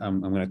 I'm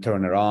going to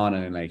turn her on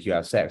and then like you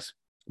have sex.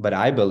 But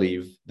I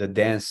believe the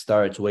dance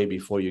starts way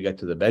before you get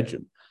to the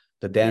bedroom.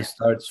 The dance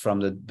starts from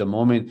the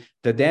moment,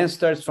 the dance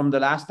starts from the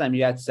last time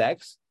you had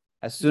sex.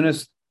 As soon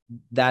as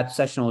that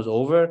session was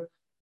over,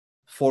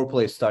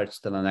 foreplay starts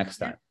till the next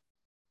time.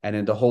 And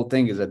then the whole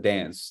thing is a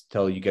dance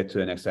till you get to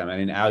the next time.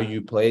 And then how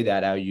you play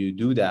that, how you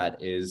do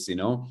that is,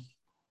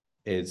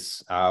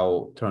 is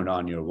how turned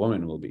on your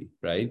woman will be,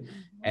 right?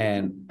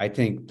 And I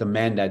think the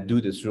men that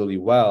do this really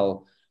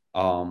well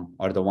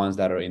are the ones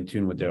that are in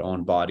tune with their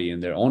own body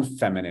and their own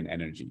feminine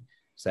energy.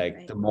 It's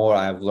like the more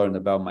I've learned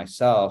about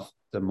myself,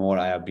 the more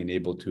I have been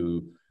able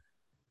to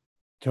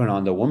turn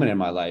on the woman in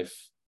my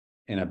life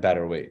in a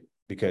better way,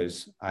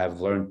 because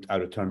I've learned how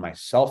to turn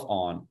myself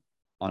on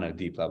a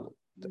deep level.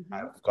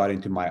 I've got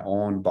into my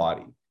own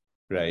body,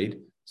 right?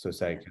 So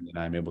it's like, and then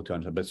I'm able to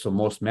understand. But so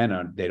most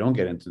men they don't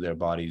get into their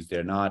bodies.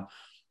 They're not,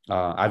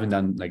 I haven't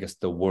done, I guess,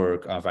 the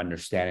work of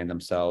understanding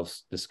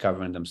themselves,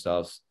 discovering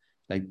themselves.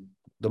 Like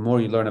the more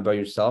you learn about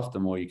yourself, the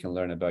more you can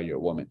learn about your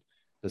woman.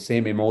 The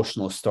same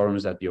emotional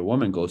storms that your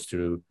woman goes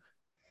through,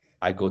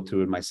 I go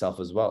through it myself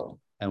as well.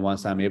 And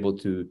once I'm able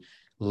to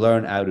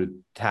learn how to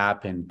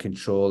tap and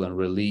control and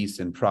release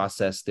and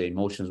process the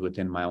emotions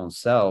within my own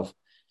self,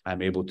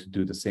 I'm able to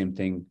do the same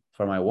thing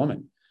for my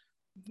woman.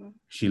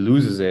 She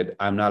loses it.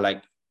 I'm not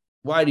like,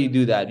 why do you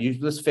do that?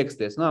 Let's fix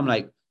this. No, I'm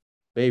like,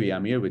 baby,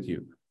 I'm here with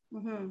you.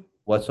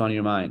 What's on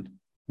your mind?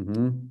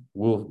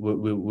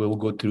 We'll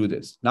go through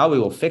this. Now we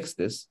will fix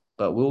this,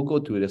 but we'll go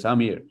through this. I'm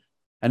here.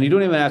 And you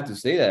don't even have to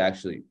say that,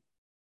 actually.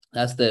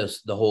 That's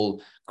the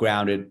whole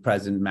grounded,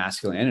 present,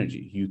 masculine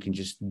energy. You can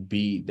just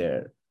be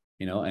there,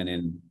 and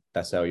then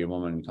that's how your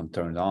woman becomes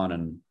turned on,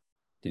 and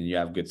then you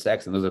have good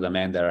sex. And those are the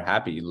men that are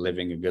happy,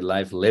 living a good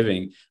life,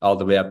 living all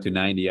the way up to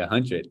 90,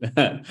 100.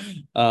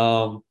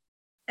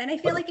 And I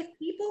feel like if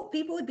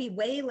people would be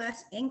way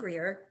less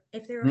angrier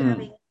if they were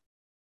having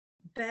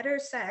better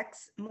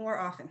sex more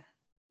often.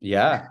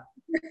 Yeah.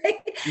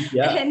 Right?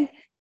 Yeah.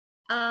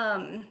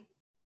 And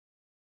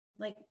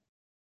like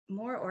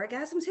more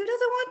orgasms. Who doesn't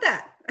want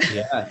that?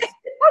 Yeah.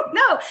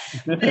 No,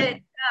 but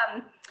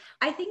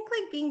I think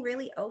like being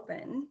really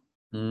open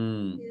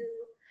to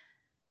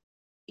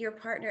your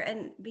partner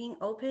and being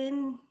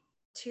open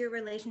to your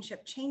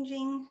relationship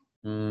changing.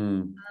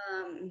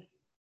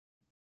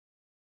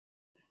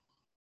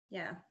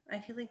 Yeah, I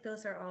feel like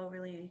those are all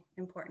really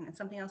important. And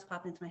something else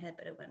popped into my head,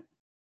 but it went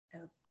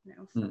out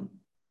now. So,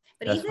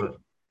 but I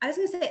was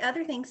going to say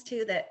other things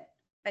too that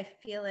I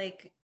feel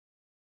like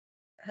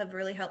have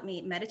really helped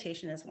me.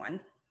 Meditation is one.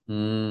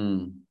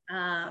 And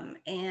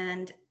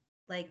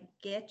like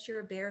get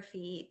your bare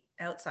feet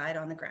outside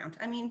on the ground.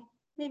 I mean,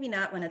 maybe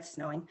not when it's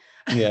snowing.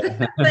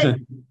 Yeah. But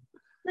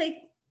like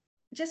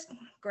just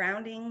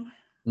grounding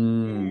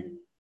and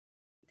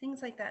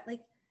things like that.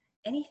 Like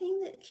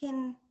anything that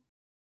can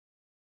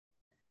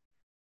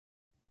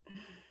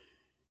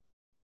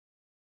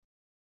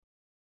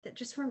that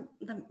just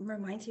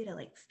reminds you to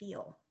like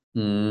feel.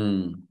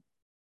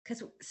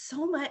 Because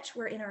so much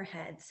we're in our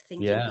heads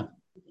thinking.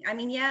 I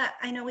mean,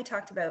 I know we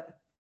talked about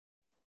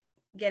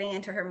getting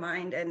into her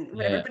mind and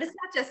whatever, but it's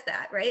not just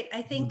that, right?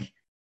 I think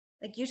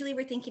like usually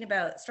we're thinking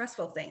about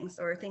stressful things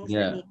or things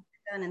that need to be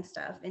done and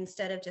stuff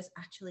instead of just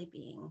actually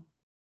being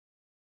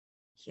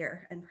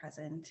here and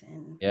present.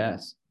 And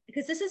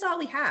because this is all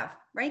we have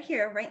right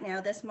here, right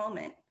now, this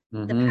moment.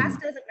 The past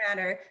doesn't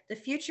matter. The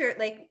future,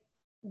 like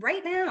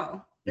right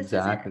now, this is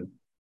it.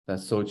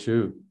 That's so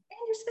true. And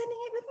you're spending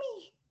it with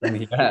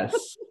me.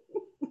 Yes.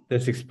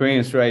 This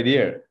experience right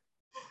here.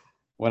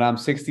 When I'm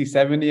 60,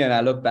 70 and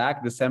I look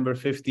back, December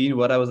 15,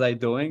 what was I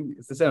doing?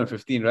 It's December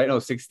 15, right? No,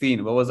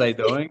 16. What was I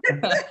doing?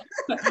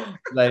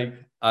 Like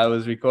I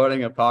was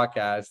recording a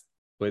podcast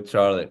with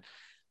Charlotte.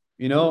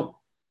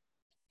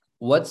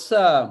 What's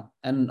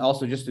and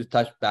also just to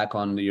touch back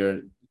on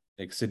your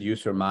like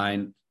seduce your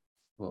mind.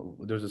 Well,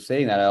 there's a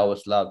saying that I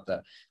always loved,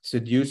 that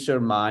seduce your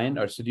mind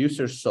or seduce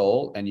your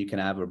soul and you can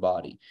have her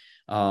body.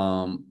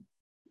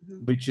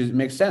 Which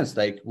makes sense.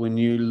 Like when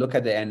you look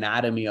at the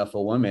anatomy of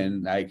a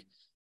woman, like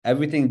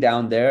everything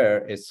down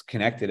there is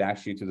connected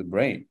actually to the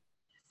brain.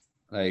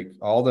 Like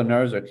all the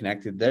nerves are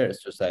connected there.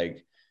 It's just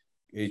like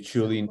it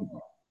truly,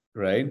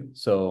 right?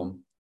 So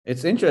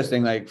it's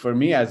interesting. Like for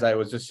me, as I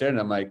was just sharing,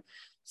 I'm like,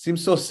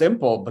 seems so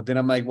simple, but then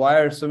I'm like, why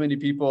are so many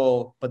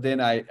people? But then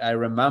I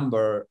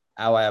remember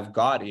how I have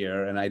got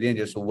here, and I didn't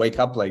just wake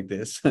up like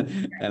this.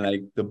 And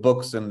like the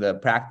books and the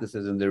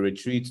practices and the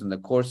retreats and the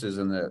courses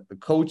and the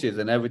coaches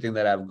and everything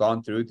that I've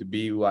gone through to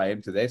be who I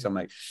am today. So I'm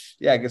like,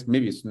 yeah, I guess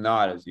maybe it's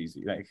not as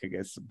easy, like I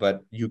guess,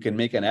 but you can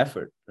make an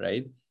effort,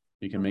 right?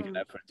 You can make an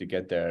effort to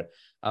get there.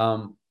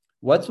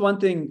 What's one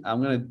thing,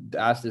 I'm going to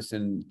ask this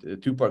in a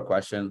two-part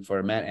question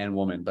for men and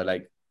women, but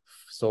like,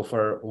 so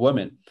for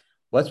women,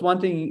 what's one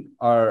thing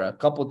or a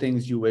couple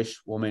things you wish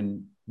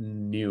women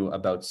knew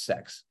about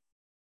sex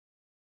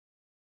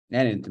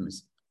and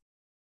intimacy?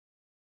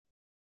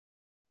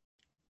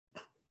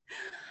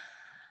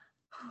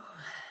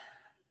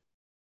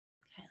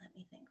 Okay, let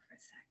me think for a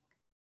sec.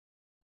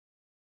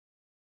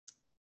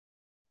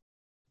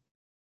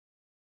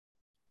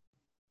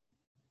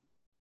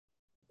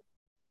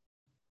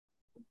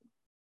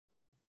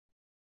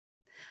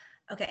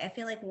 Okay, I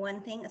feel like one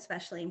thing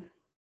especially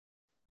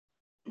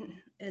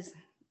is,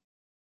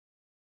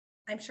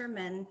 I'm sure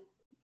men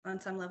on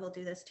some level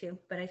do this too,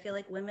 but I feel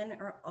like women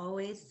are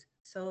always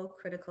so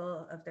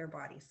critical of their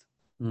bodies.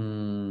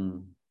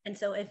 And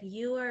so if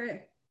you are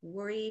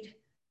worried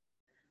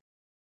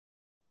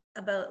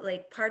about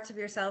like parts of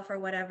yourself or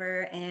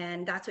whatever,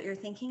 and that's what you're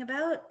thinking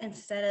about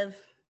instead of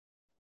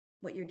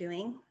what you're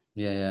doing.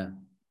 Yeah.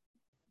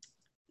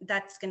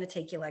 That's going to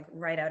take you like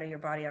right out of your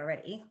body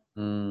already.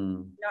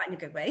 Not in a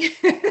good way.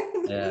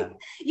 Yeah.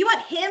 You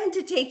want him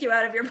to take you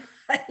out of your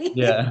body.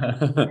 Yeah.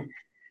 Fly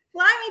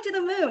me to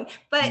the moon.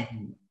 But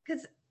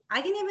because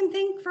I can even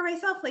think for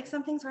myself, like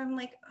some things where I'm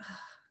like, oh,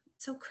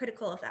 so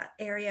critical of that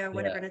area or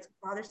whatever, and it's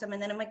bothersome.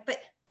 And then I'm like, but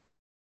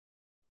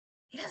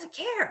he doesn't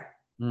care,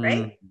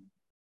 right?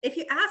 If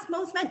you ask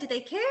most men, do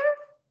they care?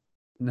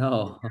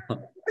 No.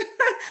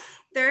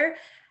 They're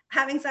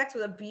having sex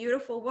with a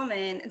beautiful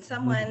woman and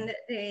someone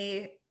that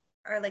they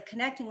are like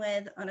connecting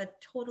with on a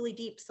totally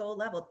deep soul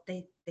level.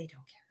 They don't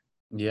care.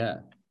 Yeah.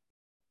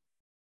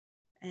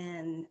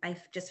 And I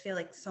just feel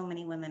like so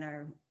many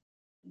women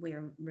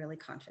we're really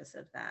conscious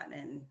of that,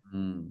 and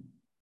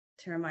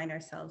to remind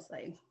ourselves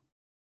like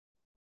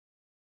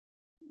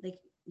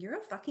you're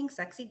a fucking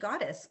sexy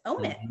goddess.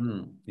 Own it.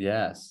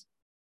 Yes.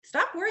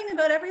 Stop worrying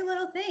about every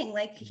little thing.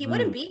 Like he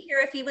wouldn't be here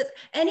if he was,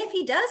 and if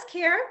he does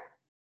care,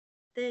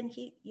 then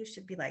you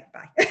should be like,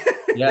 bye.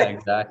 Yeah,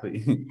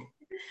 exactly.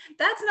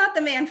 That's not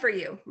the man for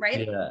you,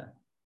 right? Yeah.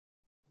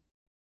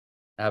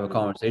 Have a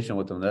conversation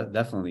with them. That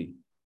definitely.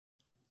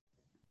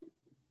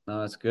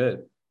 No, that's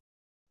good.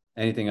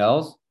 Anything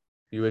else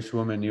you wish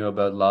women knew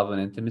about love and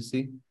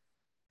intimacy?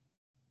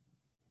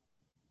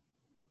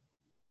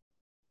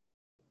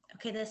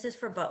 Okay, this is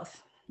for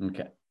both.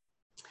 Okay.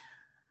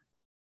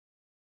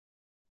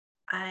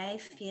 I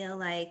feel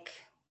like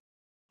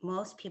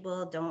most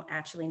people don't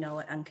actually know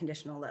what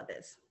unconditional love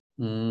is.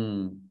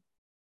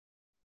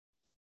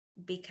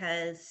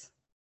 Because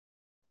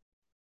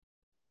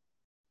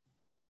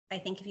I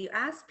think if you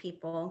ask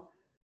people,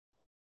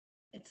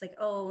 it's like,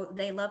 oh,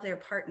 they love their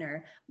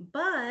partner.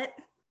 But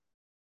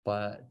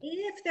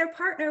if their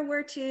partner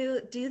were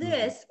to do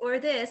this or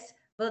this,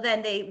 well,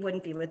 then they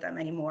wouldn't be with them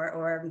anymore.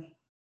 Or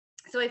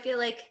so I feel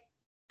like,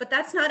 but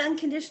that's not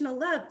unconditional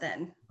love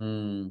then.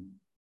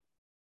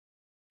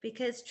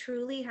 Because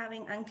truly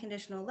having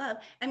unconditional love,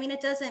 I mean,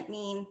 it doesn't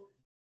mean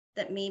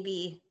that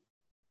maybe,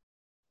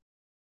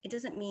 it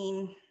doesn't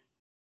mean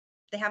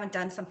they haven't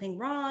done something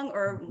wrong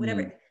or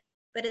whatever,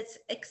 but it's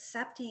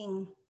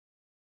accepting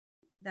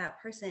that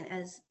person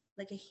as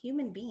like a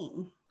human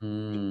being.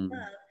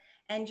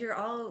 And you're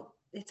all,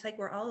 it's like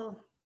we're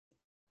all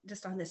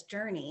just on this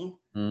journey.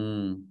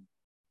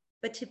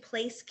 But to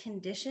place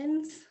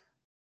conditions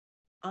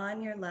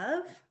on your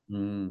love,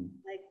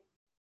 like,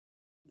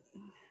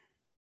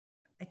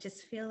 I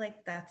just feel like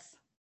it's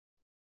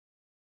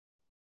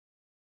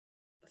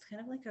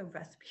kind of like a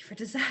recipe for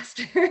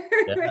disaster.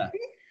 Yeah, right?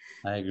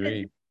 I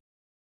agree.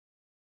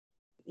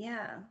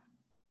 Yeah.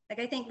 Like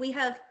I think when you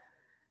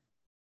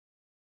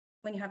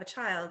have a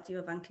child, you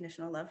have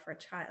unconditional love for a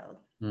child,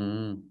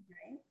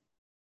 right?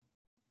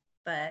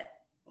 But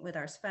with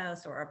our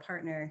spouse or our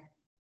partner,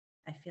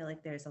 I feel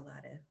like there's a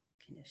lot of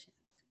conditions,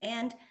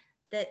 and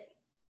that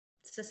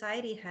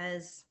society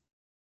has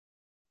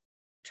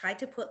tried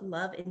to put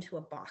love into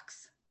a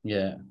box.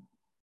 Yeah.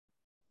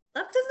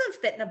 Love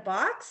doesn't fit in a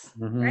box,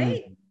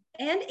 right?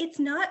 And it's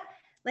not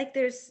like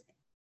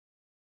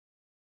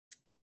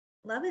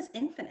love is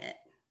infinite.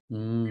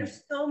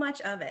 There's so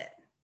much of it.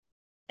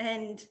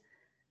 And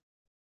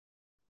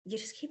you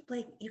just keep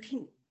like,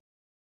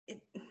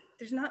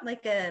 there's not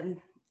like a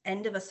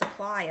end of a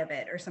supply of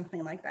it or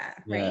something like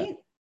that, right? Yeah.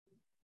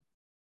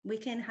 We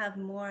can have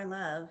more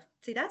love.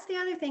 See, that's the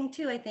other thing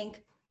too, I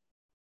think,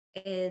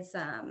 is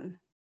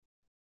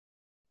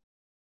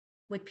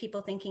with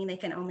people thinking they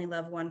can only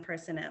love one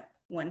person at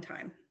one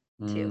time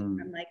too.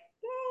 I'm like,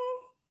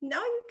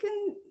 no,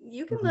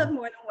 you can love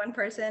more than one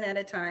person at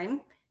a time,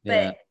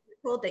 but you're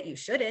told that you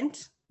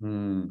shouldn't,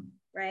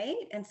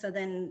 right? And so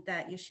then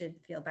that you should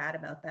feel bad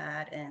about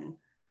that. And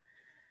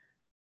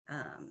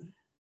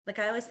like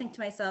I always think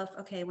to myself,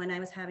 okay, when I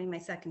was having my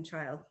second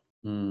child,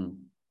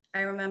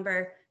 I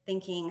remember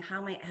thinking, how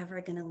am I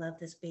ever going to love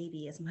this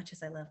baby as much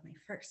as I love my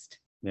first?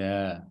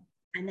 Yeah.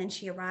 And then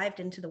she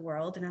arrived into the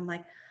world and I'm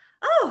like,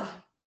 oh,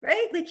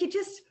 right? Like you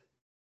just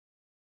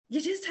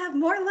have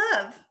more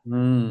love.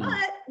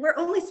 But we're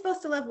only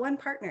supposed to love one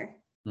partner,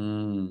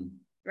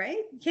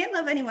 right? You can't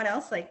love anyone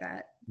else like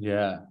that.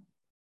 Yeah.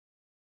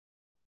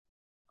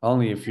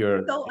 Only if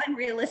you're so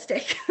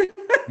unrealistic.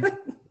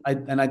 I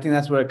think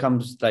that's where it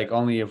comes, like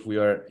only if we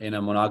are in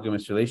a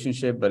monogamous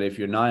relationship. But if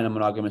you're not in a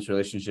monogamous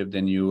relationship,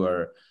 then you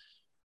are,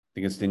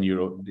 because then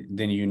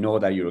you know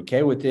that you're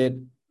okay with it.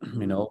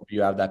 You know,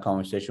 you have that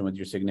conversation with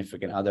your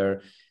significant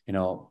other. You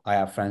know, I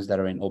have friends that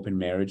are in open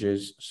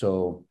marriages.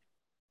 So,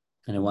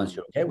 and then once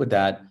you're okay with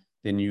that,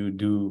 then you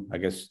do, I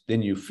guess,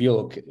 then you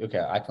feel,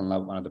 okay, I can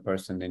love another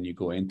person, then you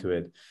go into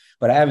it.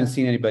 But I haven't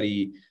seen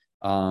anybody,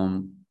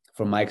 from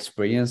my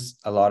experience,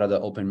 a lot of the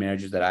open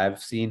marriages that I've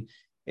seen,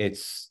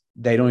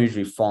 they don't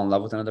usually fall in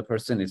love with another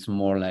person. It's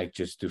more like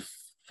just to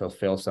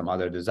fulfill some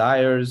other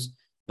desires,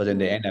 but then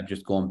they end up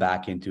just going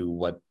back into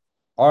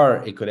or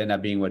it could end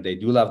up being where they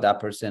do love that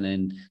person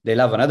and they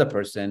love another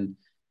person,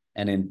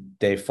 and then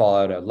they fall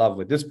out of love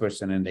with this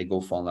person and they go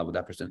fall in love with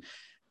that person.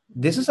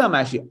 this is something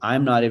actually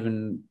I'm not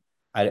even,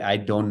 I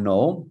don't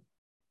know.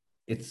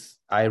 I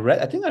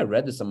think I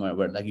read this somewhere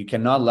where like you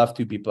cannot love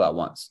two people at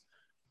once.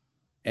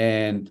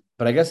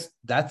 But I guess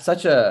that's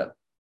such a,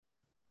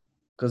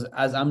 because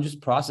as I'm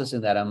just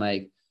processing that, I'm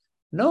like,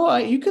 no,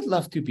 you could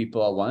love two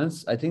people at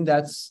once. I think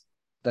that's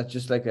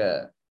just like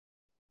I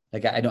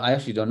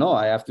actually don't know.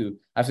 I have to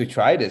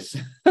try this.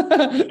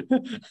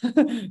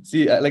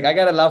 See, like I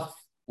gotta love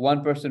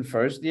one person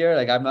first here.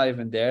 Like I'm not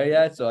even there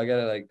yet, so I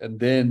gotta like, and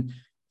then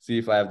see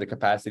if I have the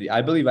capacity.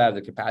 I believe I have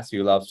the capacity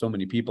to love so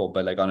many people,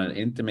 but like on an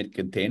intimate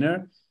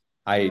container,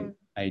 I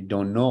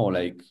don't know,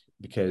 like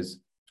because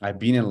I've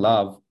been in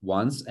love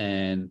once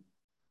and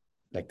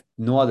like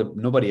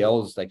nobody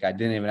else, like I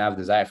didn't even have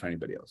desire for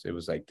anybody else. It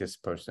was like this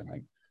person,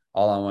 like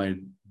all I wanted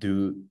to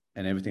do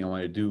and everything I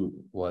wanted to do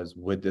was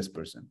with this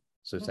person.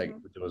 So it's like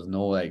there was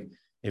no like,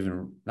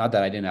 even not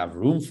that I didn't have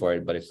room for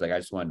it, but it's like I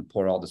just wanted to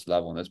pour all this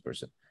love on this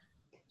person.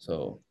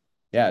 So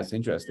yeah, it's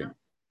interesting.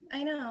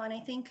 I know, and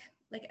I think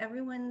like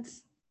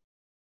everyone's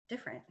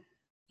different,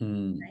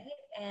 right?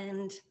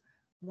 And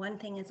one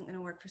thing isn't going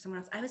to work for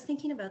someone else. I was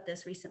thinking about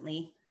this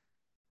recently.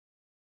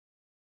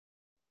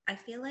 I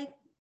feel like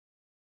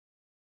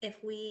if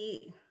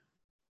we,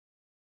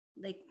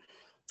 like,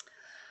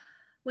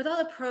 with all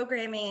the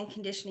programming and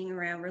conditioning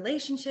around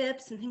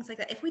relationships and things like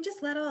that, if we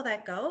just let all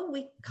that go,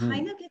 we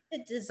kind of get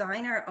to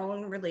design our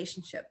own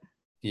relationship.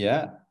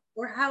 Yeah.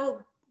 Or how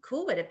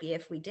cool would it be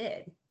if we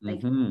did,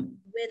 like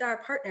with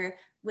our partner,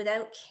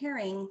 without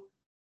caring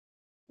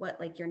what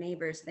like your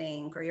neighbors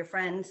think or your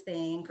friends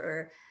think,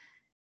 or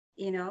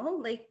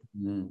like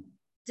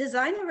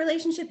design the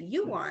relationship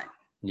you want.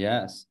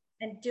 Yes.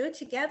 And do it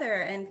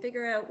together and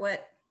figure out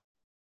what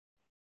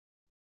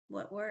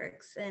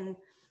works. And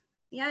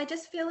yeah, I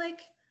just feel like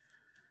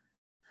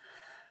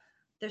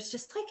there's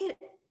just like it,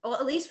 well,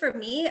 at least for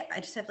me, I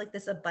just have like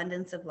this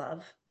abundance of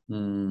love.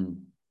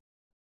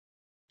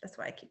 That's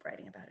why I keep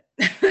writing about it.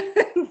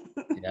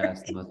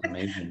 Yes, that's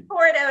amazing.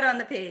 Pour it out on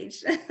the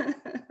page.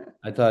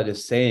 I thought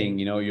just saying,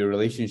 your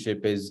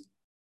relationship is,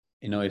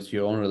 it's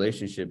your own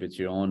relationship. It's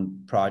your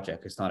own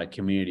project. It's not a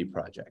community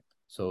project.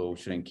 So we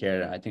shouldn't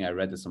care. I think I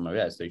read this somewhere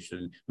else.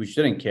 We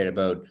shouldn't care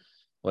about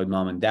what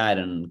mom and dad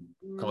and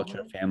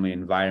culture, family,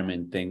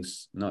 environment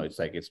things. No, it's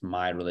like, it's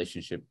my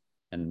relationship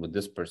and with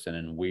this person,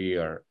 and we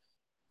are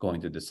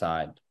going to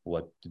decide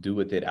what to do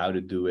with it, how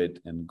to do it,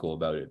 and go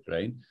about it.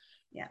 Right.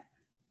 Yeah.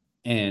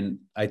 And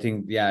I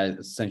think, yeah,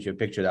 I sent you a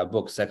picture of that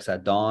book, Sex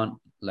at Dawn.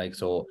 Like,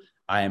 so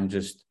I am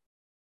just,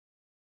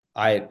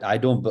 I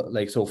don't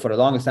like, so for the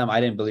longest time, I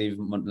didn't believe,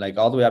 like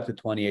all the way up to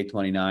 28,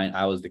 29,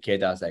 I was the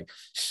kid that was like,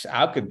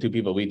 how could two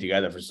people be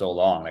together for so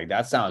long? Like,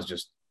 that sounds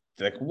just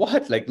like,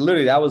 what? Like,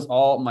 literally, that was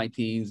all my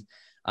teens.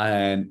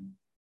 And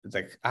it's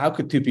like, how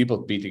could two people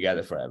be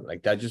together forever?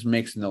 Like, that just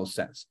makes no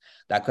sense.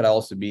 That could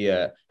also be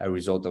a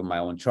result of my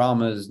own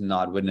traumas,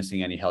 not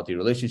witnessing any healthy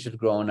relationships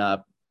growing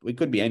up. It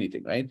could be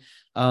anything, right?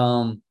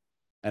 And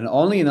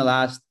only in the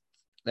last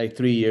like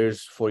 3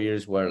 years, 4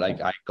 years, where like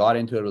I got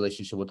into a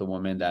relationship with a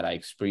woman that I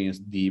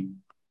experienced deep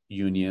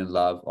union,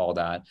 love, all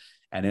that.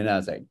 And then I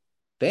was like,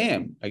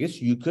 damn, I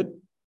guess you could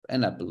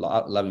end up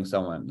loving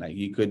someone. Like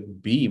you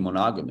could be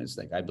monogamous.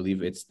 Like I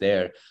believe it's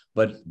there,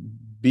 but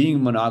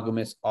being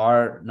monogamous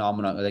or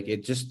non-monogamous, like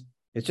it's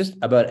just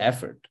about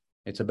effort.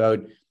 It's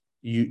about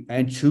you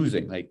and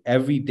choosing, like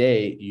every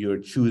day you're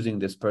choosing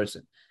this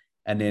person.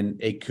 And then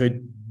it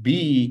could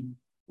be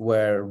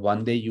where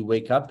one day you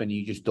wake up and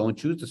you just don't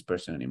choose this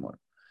person anymore.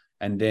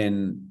 And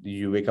then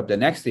you wake up the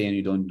next day and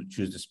you don't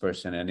choose this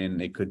person. And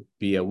then it could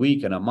be a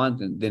week and a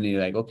month. And then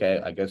you're like,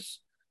 okay, I guess.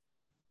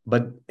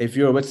 But if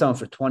you're with someone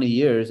for 20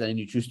 years and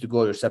you choose to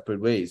go your separate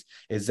ways,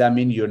 does that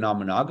mean you're not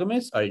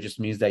monogamous? Or it just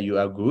means that you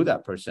outgrew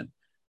that person,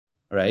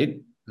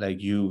 right?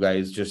 Like you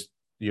guys just,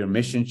 your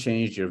mission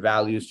changed, your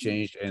values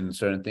changed, and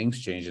certain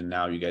things changed. And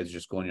now you guys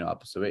just go in your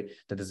opposite way.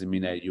 That doesn't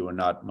mean that you were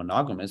not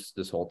monogamous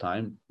this whole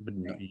time, but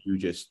you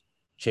just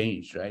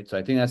changed, right? So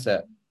I think that's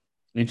a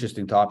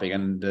interesting topic.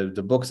 And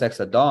the book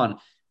Sex at Dawn,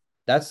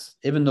 that's,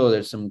 even though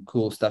there's some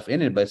cool stuff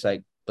in it, but it's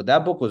like, but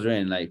that book was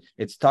written, like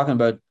it's talking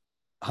about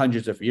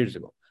hundreds of years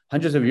ago.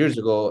 Hundreds of years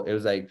ago, it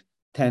was like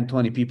 10,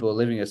 20 people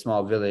living in a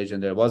small village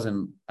and there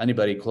wasn't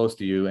anybody close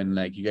to you. And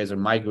like you guys are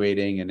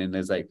migrating, and then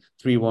there's like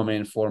 3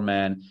 women, 4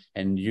 men,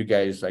 and you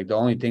guys, like the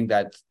only thing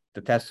that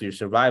the test of your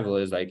survival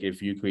is like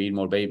if you create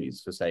more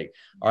babies. So it's like,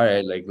 all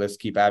right, like let's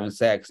keep having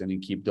sex and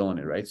then keep doing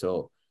it, right?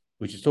 So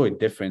which is totally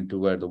different to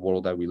where the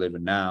world that we live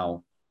in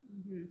now.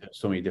 There's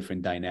so many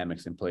different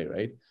dynamics in play,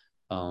 right?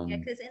 Yeah,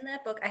 because in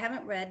that book, I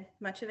haven't read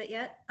much of it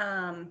yet.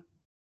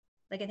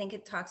 Like I think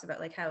it talks about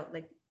like how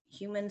like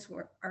humans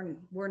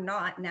were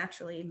not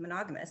naturally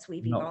monogamous.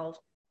 We've evolved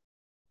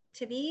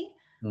to be,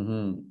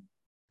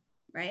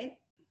 right?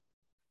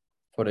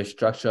 For the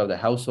structure of the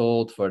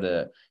household, for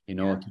the,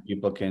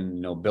 people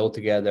can, build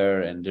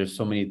together. And there's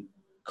so many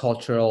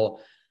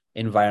cultural,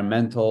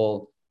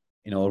 environmental,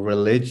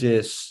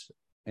 religious,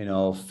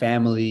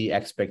 family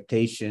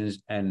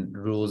expectations and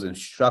rules and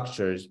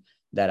structures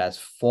that has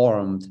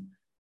formed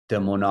the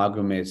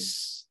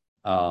monogamous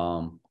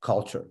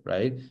culture,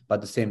 right? But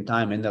at the same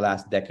time, in the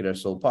last decade or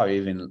so, probably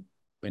even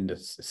in the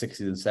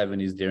 60s and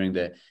 70s during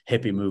the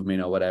hippie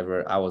movement or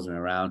whatever, I wasn't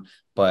around,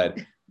 but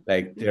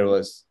like there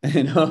was,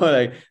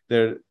 like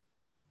the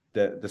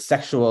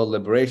sexual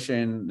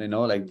liberation,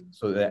 like,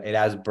 so that it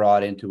has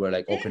brought into where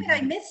like open.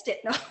 I missed it.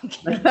 No,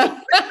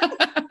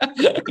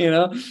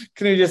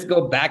 can you just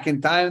go back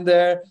in time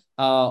there?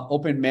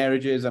 Open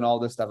marriages and all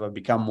this stuff have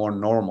become more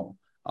normal.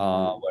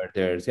 Where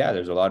there's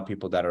a lot of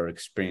people that are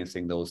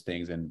experiencing those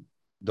things and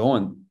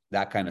doing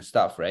that kind of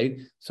stuff, right?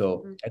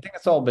 So I think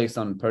it's all based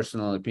on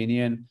personal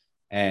opinion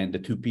and the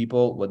two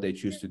people, what they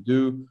choose to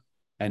do.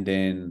 And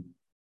then,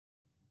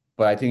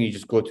 but I think you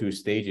just go through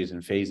stages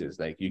and phases.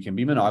 Like you can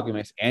be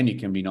monogamous and you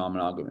can be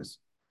non-monogamous.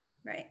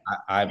 Right.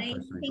 I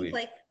personally think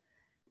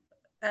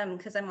believe.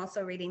 Because I'm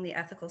also reading The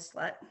Ethical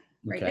Slut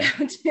right Okay.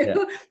 now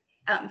too.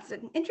 Yeah. It's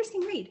an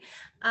interesting read.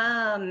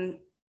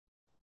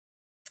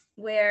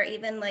 Where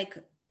even like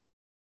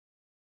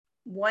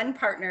one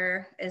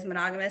partner is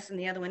monogamous and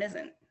the other one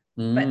isn't,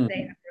 but they have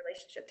a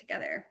relationship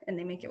together and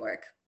they make it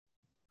work.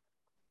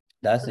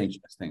 That's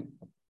interesting.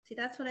 See,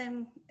 that's what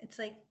it's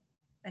like,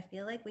 I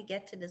feel like we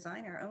get to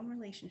design our own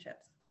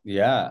relationships.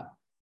 Yeah.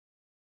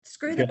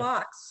 Screw the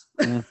box.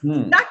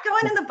 Not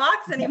going in the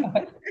box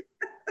anymore.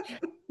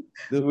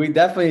 We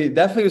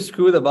definitely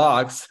screw the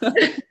box.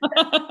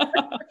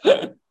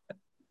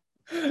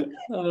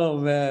 Oh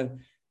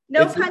man.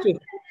 No pun.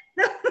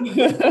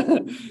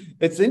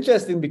 It's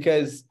interesting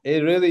because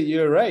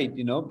you're right,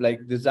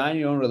 like design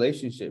your own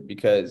relationship,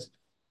 because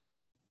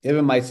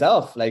even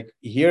myself, like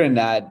hearing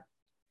that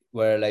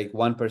where like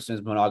one person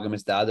is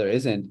monogamous, the other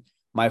isn't,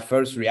 my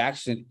first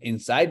reaction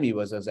inside me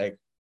was, I was like,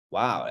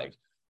 wow, like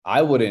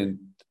I wouldn't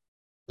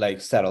like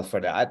settle for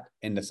that,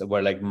 in this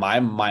where like my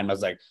mind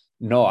was like,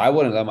 no, I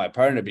wouldn't let my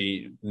partner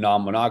be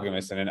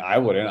non-monogamous, and then I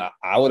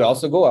would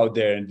also go out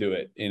there and do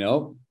it,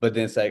 but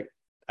then it's like,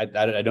 I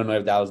don't know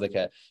if that was like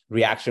a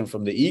reaction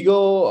from the ego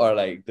or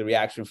like the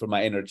reaction from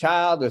my inner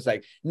child. It's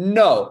like,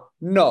 no,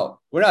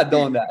 we're not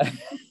doing that.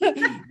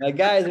 Like,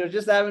 guys, we're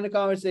just having a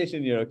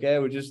conversation here. Okay.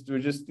 We're just,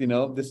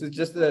 this is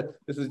just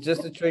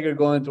a trigger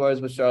going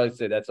towards what Charlotte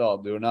said. That's all.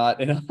 Do not,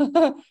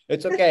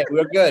 it's okay.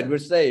 We're good. We're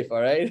safe.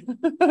 All right.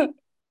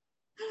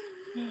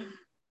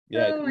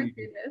 Yeah. Oh my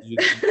goodness. You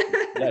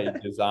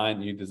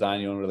design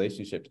your own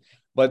relationships.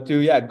 But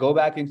go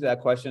back into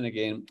that question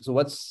again. So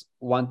what's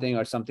one thing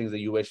or some things that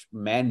you wish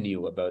men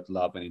knew about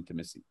love and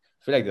intimacy?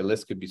 I feel like the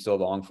list could be so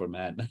long for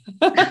men.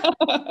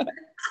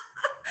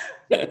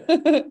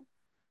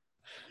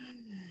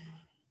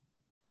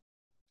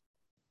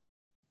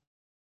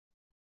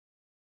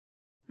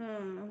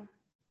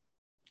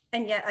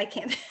 And yet I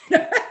can't.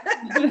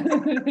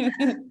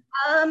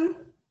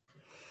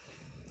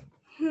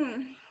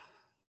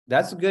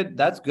 That's good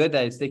that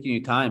it's taking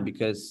you time,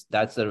 because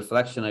that's a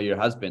reflection of your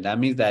husband. That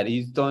means that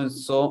he's doing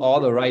all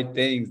the right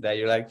things, that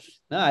you're like,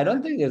 no, I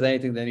don't think there's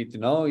anything they need to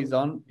know. He's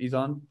on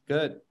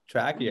good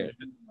track here.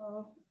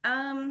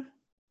 I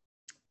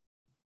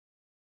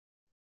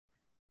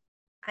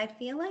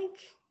feel like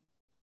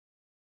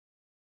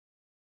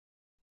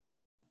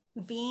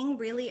being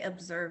really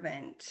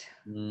observant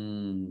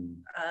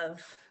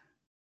of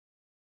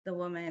the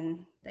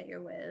woman that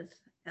you're with.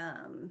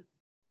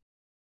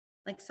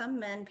 Like some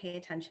men pay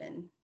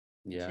attention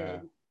to,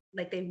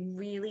 like they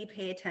really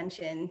pay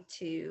attention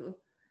to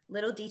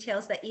little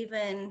details that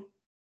even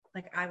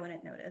like I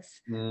wouldn't notice.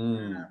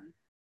 And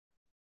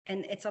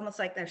it's almost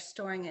like they're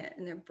storing it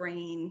in their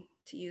brain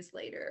to use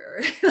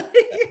later.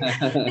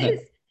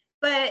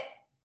 But,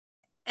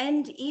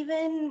 and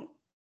even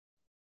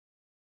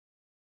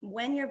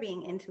when you're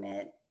being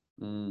intimate,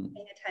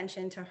 paying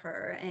attention to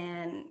her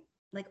and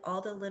like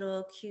all the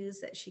little cues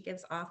that she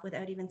gives off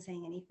without even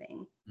saying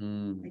anything.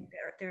 Like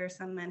there are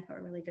some men who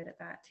are really good at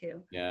that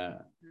too. Yeah.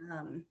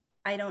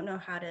 I don't know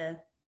how to,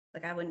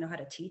 like, I wouldn't know how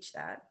to teach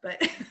that, but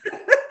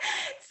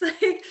it's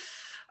like,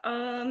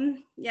 I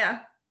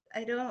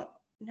don't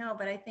know,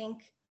 but I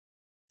think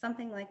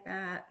something like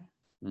that,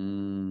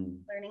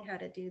 learning how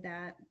to do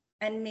that.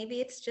 And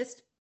maybe it's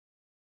just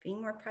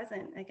being more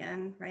present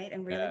again, right?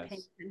 And really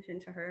paying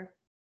attention to her.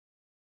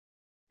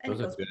 And those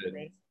it goes both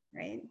ways,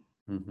 right?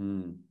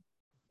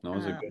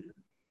 Those are good.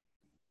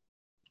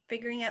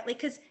 Figuring out, like,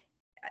 because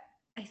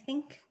I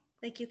think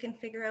like you can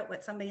figure out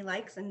what somebody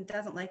likes and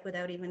doesn't like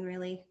without even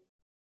really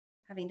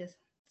having to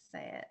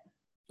say it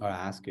or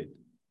ask it.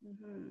 If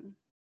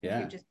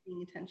you're just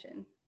paying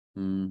attention.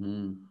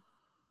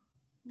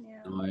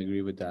 Yeah. No, I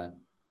agree with that.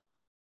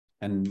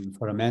 And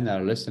for the men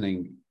that are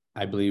listening,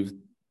 I believe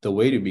the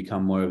way to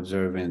become more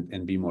observant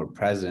and be more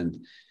present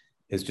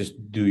is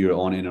just do your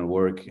own inner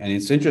work. And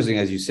it's interesting,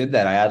 as you said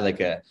that, I had like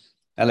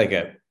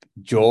a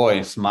joy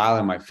and smile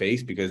on my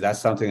face, because that's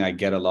something I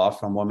get a lot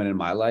from women in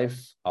my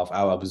life, of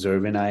how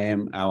observant I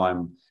am, how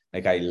I'm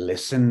like, I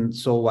listen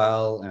so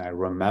well and I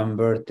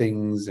remember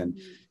things. And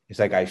it's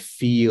like, I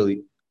feel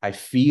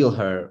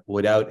her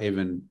without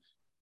even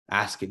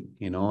asking,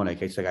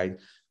 like it's like I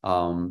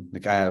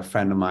have a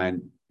friend of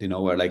mine,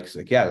 where like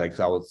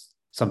I was,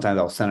 sometimes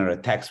I'll send her a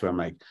text where I'm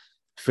like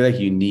feel like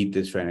you need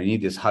this right now. I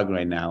need this hug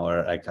right now,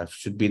 or like I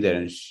should be there.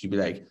 And she'd be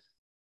like,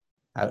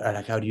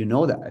 how do you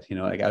know that? You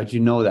know, like, how do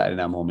you know that in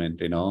that moment?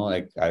 You know,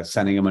 like I was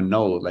sending him a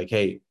note, like,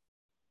 hey,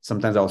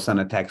 sometimes I'll send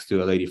a text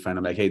to a lady friend.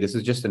 I'm like, hey, this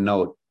is just a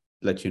note,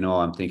 let you know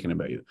I'm thinking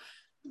about you,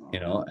 you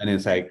know? And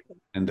it's like,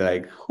 and they're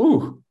like,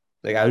 whew,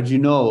 like, how did you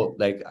know?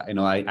 Like, you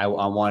know, I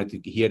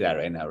wanted to hear that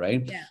right now.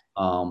 Right. Yeah.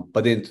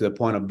 But then to the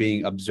point of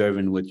being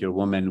observant with your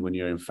woman when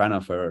you're in front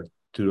of her,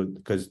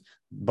 because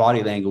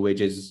body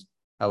language is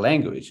a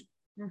language.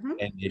 Mm-hmm.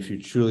 And if you're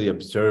truly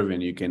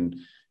observant, you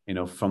can, you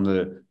know, from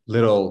the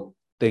little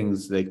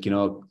things like, you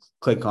know,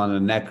 click on the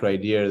neck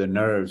right here, the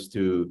nerves,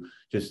 to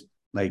just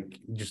you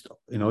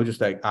know,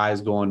 just like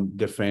eyes going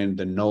different,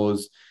 the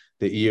nose,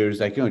 the ears,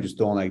 like, you know, just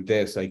going like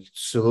this, like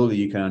slowly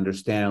you can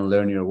understand and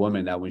learn your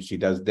woman that when she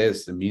does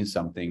this, it means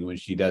something. When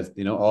she does,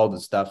 you know, all the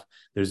stuff,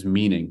 there's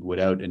meaning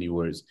without any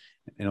words.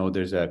 You know,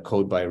 there's a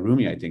quote by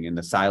Rumi, I think, in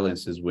the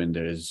silence is when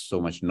there is so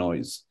much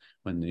noise,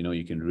 when, you know,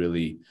 you can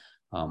really,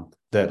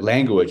 the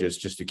language is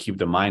just to keep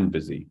the mind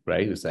busy,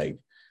 right? It's like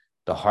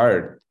the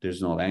heart,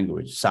 there's no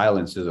language.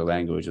 Silence is a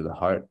language of the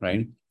heart,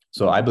 right?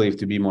 So I believe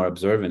to be more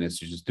observant is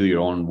to just do your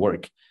own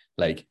work.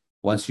 Like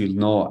once you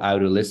know how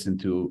to listen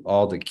to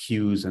all the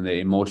cues and the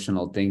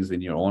emotional things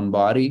in your own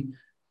body,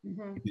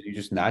 mm-hmm. you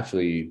just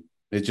naturally,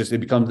 it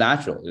becomes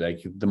natural. Like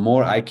the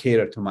more I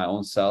cater to my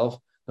own self,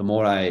 the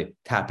more I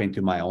tap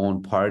into my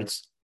own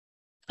parts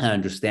and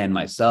understand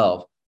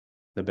myself,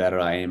 the better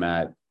I am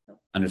at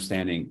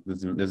understanding.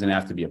 It doesn't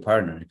have to be a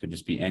partner. It could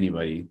just be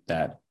anybody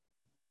that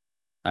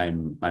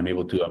I'm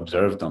able to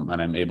observe them,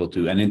 and I'm able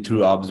to, and then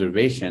through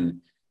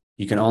observation,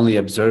 you can only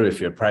observe if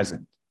you're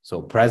present.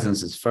 So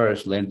presence is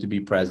first, learn to be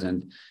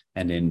present.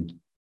 And then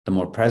the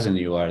more present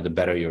you are, the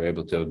better you're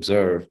able to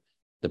observe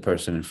the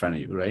person in front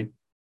of you, right?